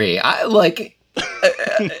agree. I like.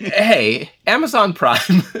 Hey, Amazon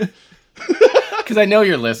Prime. Because I know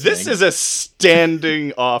you're listening. This is a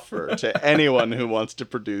standing offer to anyone who wants to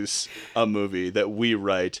produce a movie that we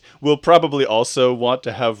write. We'll probably also want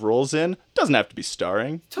to have roles in. Doesn't have to be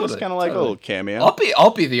starring. Just kind of like a little cameo.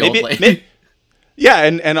 I'll be the old lady. Yeah,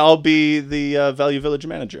 and I'll be the Value Village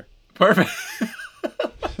manager. Perfect.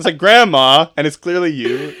 It's like grandma, and it's clearly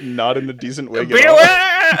you, not in a decent wig at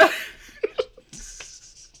all.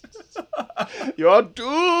 You're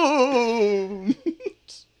doomed.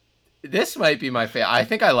 This might be my favorite. I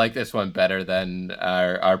think I like this one better than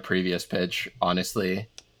our previous pitch, honestly.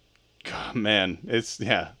 God, man,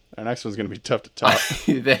 our next one's gonna be tough to top.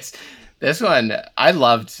 this one, I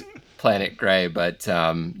loved Planet Grey, but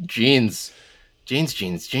Jeans. Jeans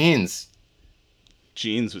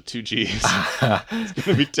with 2 G's. It's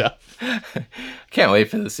gonna be tough. Can't wait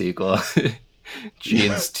for the sequel.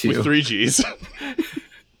 Jeans 2 with 3 G's.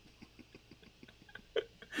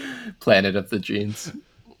 Planet of the Jeans.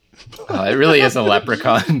 It really is a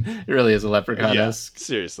leprechaun. It really is a leprechaun. Yeah,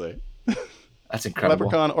 seriously. That's incredible.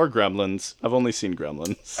 Leprechaun or Gremlins. I've only seen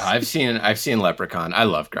Gremlins. I've seen Leprechaun. I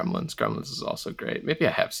love Gremlins. Gremlins is also great. Maybe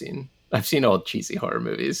I've seen old cheesy horror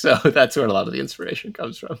movies, so that's where a lot of the inspiration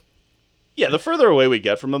comes from. Yeah, the further away we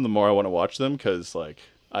get from them, the more I want to watch them, because like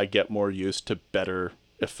I get more used to better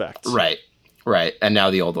effects. Right. And now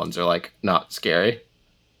the old ones are like not scary.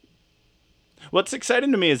 What's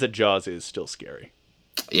exciting to me is that Jaws is still scary.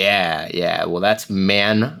 Yeah. Well, that's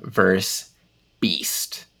man versus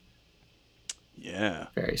beast. Yeah.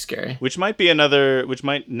 Very scary. Which might now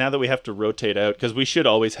that we have to rotate out, because we should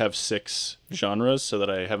always have 6 genres so that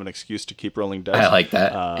I have an excuse to keep rolling dice. I like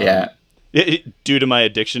that. Yeah. Due to my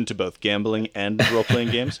addiction to both gambling and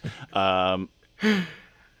role-playing games. Yeah.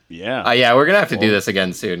 Yeah, we're going to have to do this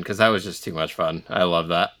again soon, because that was just too much fun. I love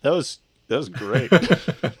that. That was great.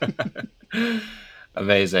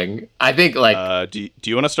 Amazing. I think like do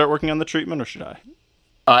you want to start working on the treatment, or should I?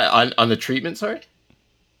 On the treatment, sorry?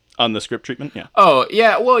 On the script treatment, yeah. Oh,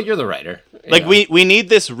 yeah, well, you're the writer. Like, we need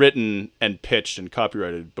this written and pitched and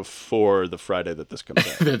copyrighted before the Friday that this comes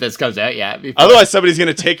out. This comes out, yeah. Otherwise, somebody's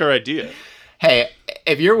going to take our idea. Hey,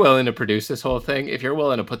 if you're willing to produce this whole thing, if you're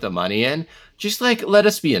willing to put the money in, just, like, let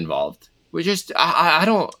us be involved. We just,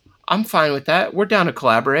 I'm fine with that. We're down to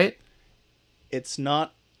collaborate. It's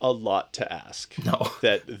not a lot to ask. No.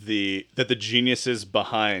 That the geniuses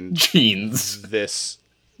behind Jeans.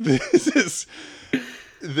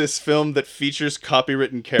 This film that features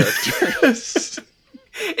copywritten characters.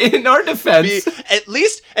 In our defense, at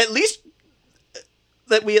least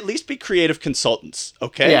that we at least be creative consultants,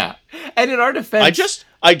 okay? Yeah. And in our defense,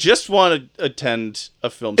 I just want to attend a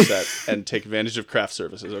film set and take advantage of craft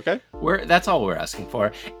services, okay? That's all we're asking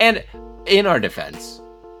for. And in our defense,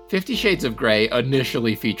 50 Shades of Grey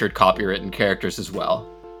initially featured copywritten characters as well.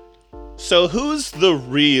 So who's the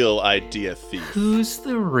real idea thief? Who's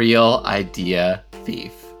the real idea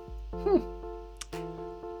thief?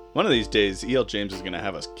 One of these days, E.L. James is going to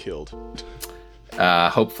have us killed.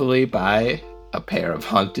 Hopefully by a pair of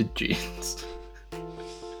haunted jeans.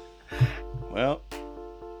 Well,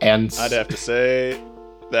 and I'd have to say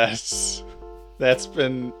that's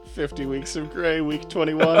been 50 Weeks of Grey, week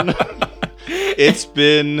 21. It's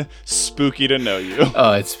been spooky to know you.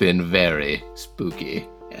 Oh, it's been very spooky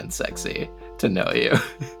and sexy to know you.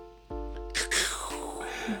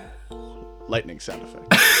 Lightning sound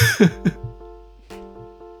effect.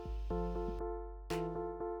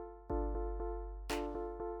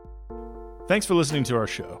 Thanks for listening to our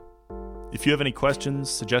show. If you have any questions,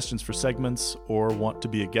 suggestions for segments, or want to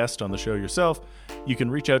be a guest on the show yourself, you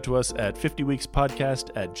can reach out to us at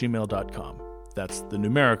 50weekspodcast@gmail.com. That's the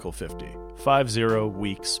numerical 50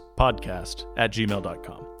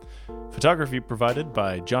 weekspodcast@gmail.com. Photography provided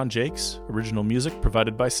by John Jakes. Original music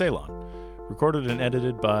provided by Ceylon. Recorded and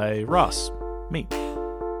edited by Ross, me.